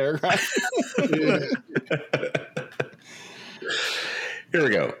the next paragraph. Here we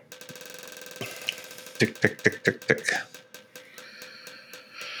go. Tick tick tick tick tick.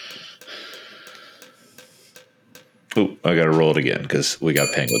 Oh, I got to roll it again because we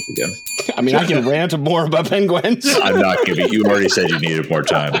got penguins again. I mean, I can rant more about penguins. I'm not giving you. Already said you needed more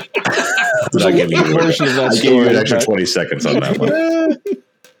time. I'm not giving you more version of that story. I gave you an extra 20 seconds on that one.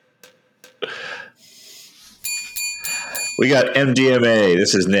 We got MDMA.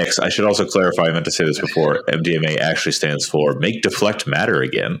 This is Nick's. I should also clarify. I meant to say this before. MDMA actually stands for Make Deflect Matter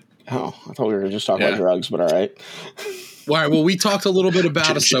Again. Oh, I thought we were just talking about drugs, but all right. All right. Well, we talked a little bit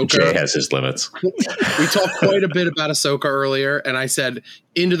about Ahsoka. Jay has his limits. We talked quite a bit about Ahsoka earlier, and I said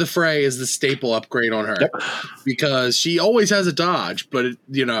Into the Fray is the staple upgrade on her because she always has a dodge, but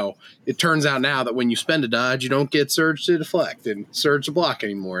it turns out now that when you spend a dodge, you don't get surge to deflect and surge to block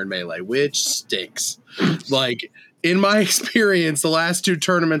anymore in Melee, which stinks. Like, in my experience, the last 2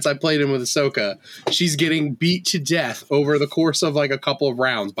 tournaments I played in with Ahsoka, she's getting beat to death over the course of like a couple of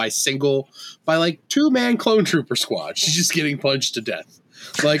rounds by 2-man clone trooper squad. She's just getting punched to death.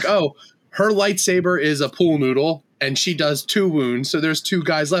 Like, oh, her lightsaber is a pool noodle and she does 2 wounds. So there's 2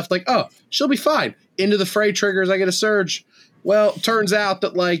 guys left. Like, oh, she'll be fine. Into the fray triggers. I get a surge. Well, turns out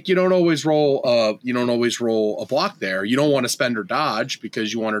that like you don't always roll a block there. You don't want to spend her dodge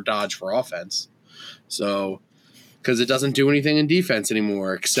because you want her dodge for offense. So because it doesn't do anything in defense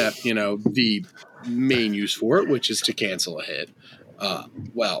anymore except the main use for it, which is to cancel a hit.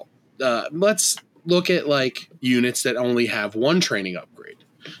 Let's look at like units that only have 1 training upgrade.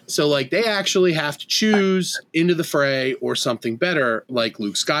 So like they actually have to choose Into the Fray or something better, like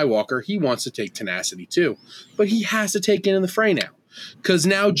Luke Skywalker. He wants to take Tenacity too, but he has to take Into the Fray now because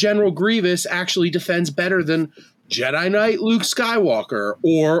now General Grievous actually defends better than Jedi Knight Luke Skywalker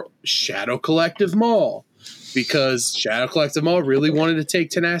or Shadow Collective Maul, because Shadow Collective Maul really wanted to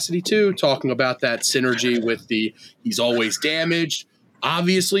take Tenacity too, talking about that synergy with he's always damaged.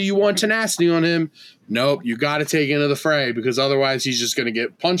 Obviously, you want Tenacity on him. Nope, you got to take Into the Fray because otherwise he's just going to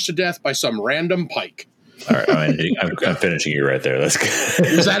get punched to death by some random pike. All right, I'm finishing you right there. That's good.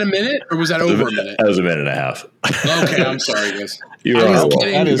 Was that a minute or was that over a minute? That was a minute and a half. Okay, I'm sorry, guys.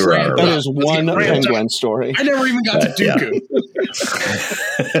 That is one Penguin story. I never even got to Dooku.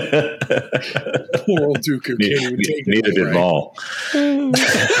 Poor old Dooku. Neither did Maul.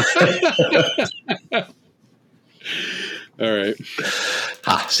 All right.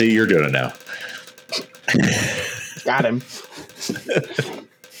 See, you're doing it now. Got him.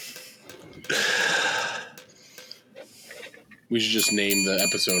 We should just name the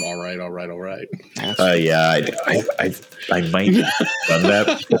episode "All Right, All Right, All Right." Yeah, I might have done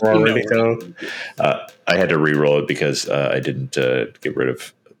that before already. Though I had to re-roll it because I didn't get rid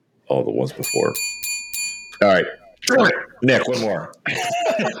of all the ones before. All right, Nick, one more.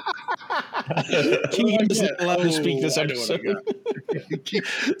 Keegan isn't allowed to speak this episode.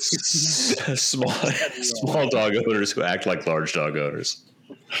 Small dog owners who act like large dog owners.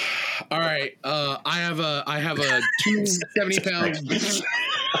 All right, I have a 270-pound.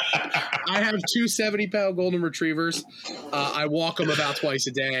 I have 270-pound golden retrievers. I walk them about twice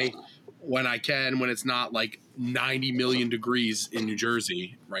a day when I can, when it's not like 90 million degrees in New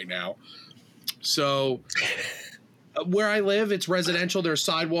Jersey right now. So where I live, it's residential. There's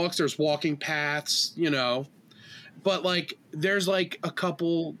sidewalks, there's walking paths, but like there's a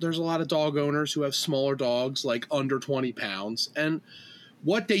lot of dog owners who have smaller dogs, like under 20 pounds. And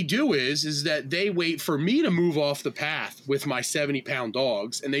what they do is that they wait for me to move off the path with my 70-pound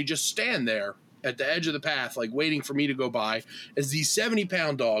dogs, and they just stand there at the edge of the path, like waiting for me to go by as these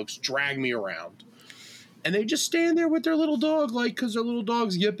 70-pound dogs drag me around. And they just stand there with their little dog, like, because their little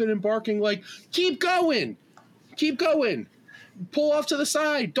dog's yipping and barking, like, keep going, pull off to the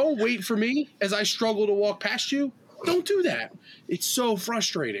side. Don't wait for me as I struggle to walk past you. Don't do that. It's so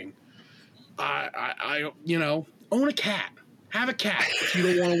frustrating. I own a cat. Have a cat. If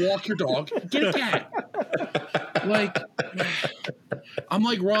you don't want to walk your dog, get a cat. Like, I'm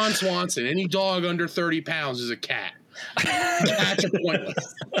like Ron Swanson. Any dog under 30 pounds is a cat. Cats are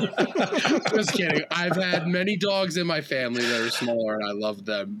pointless. Just kidding. I've had many dogs in my family that are smaller, and I love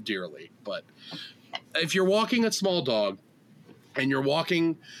them dearly. But if you're walking a small dog and you're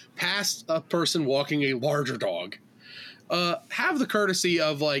walking past a person walking a larger dog, have the courtesy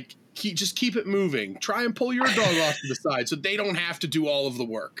of, like, just keep it moving. Try and pull your dog off to the side so they don't have to do all of the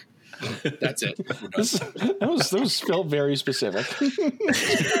work. That's it. That was felt very specific.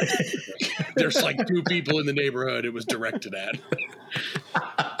 There's like 2 people in the neighborhood it was directed at.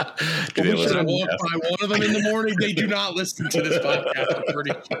 Do they listen? I walk by one of them in the morning. They do not listen to this podcast. I'm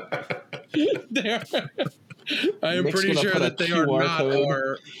pretty sure. I am pretty sure that they are not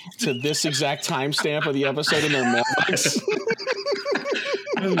our to this exact timestamp of the episode in their mailbox.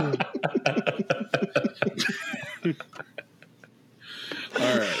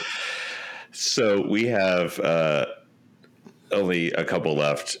 All right. So we have only a couple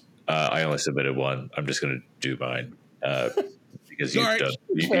left. I only submitted one. I'm just going to do mine because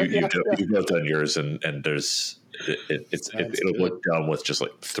you've both done yours, and there's it'll look dumb with just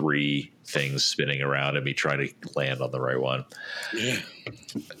like 3 things spinning around and me trying to land on the right one. Yeah.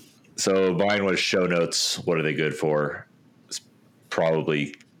 So mine was show notes. What are they good for? It's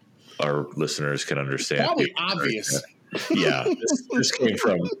probably our listeners can understand. Probably obvious. Yeah, this came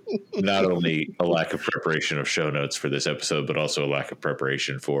from not only a lack of preparation of show notes for this episode, but also a lack of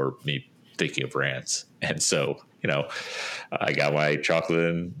preparation for me thinking of rants. And so, I got my chocolate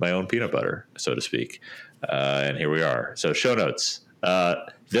and my own peanut butter, so to speak. And here we are. So show notes,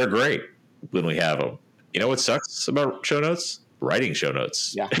 they're great when we have them. You know what sucks about show notes? Writing show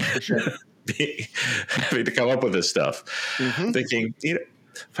notes. Yeah, for sure. Having to come up with this stuff. Mm-hmm. Thinking,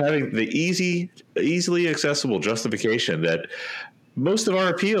 having the easily accessible justification that most of our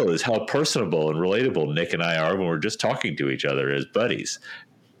appeal is how personable and relatable Nick and I are when we're just talking to each other as buddies.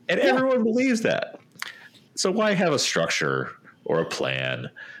 And everyone believes that. So why have a structure or a plan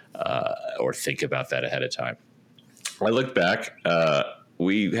or think about that ahead of time? I looked back.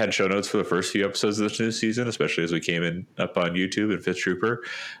 We had show notes for the first few episodes of this new season, especially as we came in up on YouTube and Fifth Trooper.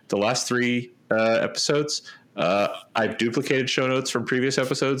 The last 3 episodes, I've duplicated show notes from previous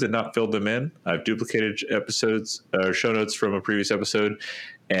episodes and not filled them in. I've duplicated show notes from a previous episode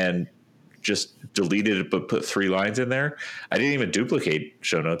and just deleted it but put 3 lines in there. I didn't even duplicate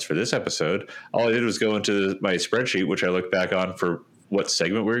show notes for this episode. All I did was go into my spreadsheet, which I looked back on for what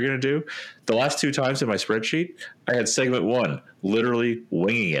segment we were going to do. The last 2 times in my spreadsheet, I had segment 1, literally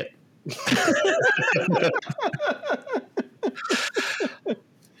winging it.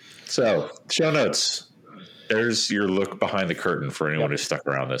 So, show notes. There's your look behind the curtain for anyone who's stuck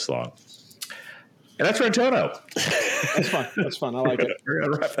around this long. And that's Rantono. That's fun. That's fun. I like it. We're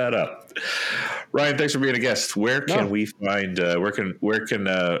going to wrap that up. Ryan, thanks for being a guest. Where can we find? Where can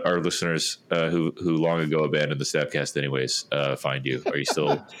our listeners who long ago abandoned the STABCast anyways find you? Are you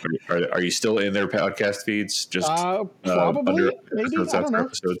still are you still in their podcast feeds? Just probably, maybe. I don't know.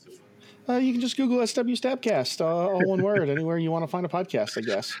 You can just Google STABCast, all one word, anywhere you want to find a podcast, I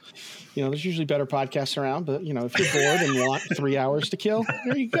guess. There's usually better podcasts around, but, if you're bored and want 3 hours to kill,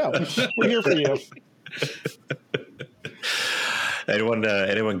 there you go. We're here for you.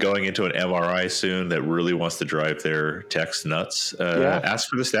 Anyone going into an MRI soon that really wants to drive their techs nuts, ask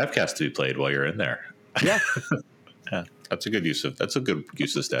for the STABCast to be played while you're in there. Yeah. Yeah, that's a good use of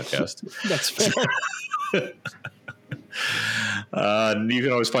STABCast. That's fair. You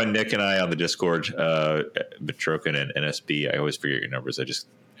can always find Nick and I on the Discord, Betroken and NSB. I always forget your numbers. I just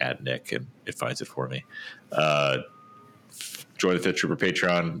add Nick and it finds it for me. Join the Fifth Trooper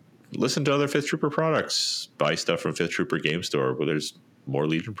Patreon. Listen to other Fifth Trooper products. Buy stuff from Fifth Trooper Game Store, where there's more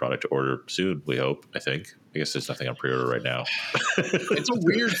Legion product to order soon, we hope, I think. I guess there's nothing on pre-order right now. It's a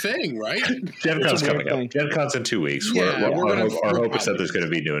weird thing, right? Gen Con's coming up. Gen Con's in 2 weeks. Yeah, our hope is that there's going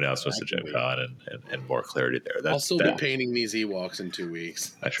to be new announcements at Gen Con and more clarity there. I'll still be painting these Ewoks in 2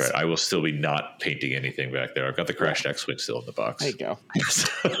 weeks. That's right. I will still be not painting anything back there. I've got the Crash X-Wing still in the box. There you go.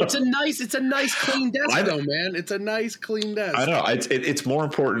 It's a nice clean desk, though, man. It's a nice clean desk. I know. It's more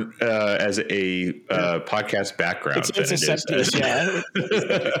important as a podcast background than it is. Yeah.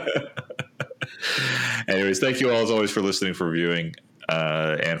 Anyways, thank you all as always for listening, for reviewing,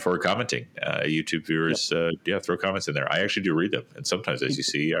 and for commenting. YouTube viewers, throw comments in there. I actually do read them, and sometimes, as you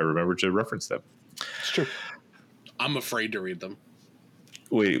see, I remember to reference them. It's true. I'm afraid to read them.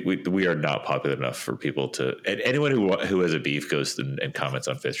 We are not popular enough for people to. And anyone who has a beef goes and comments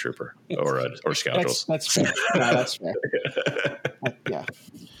on Fifth Trooper or Scoundrels. That's fair. No, that's fair. Yeah.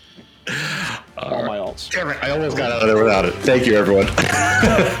 All my alts. Damn it, I almost got out of there without it. Thank you, everyone.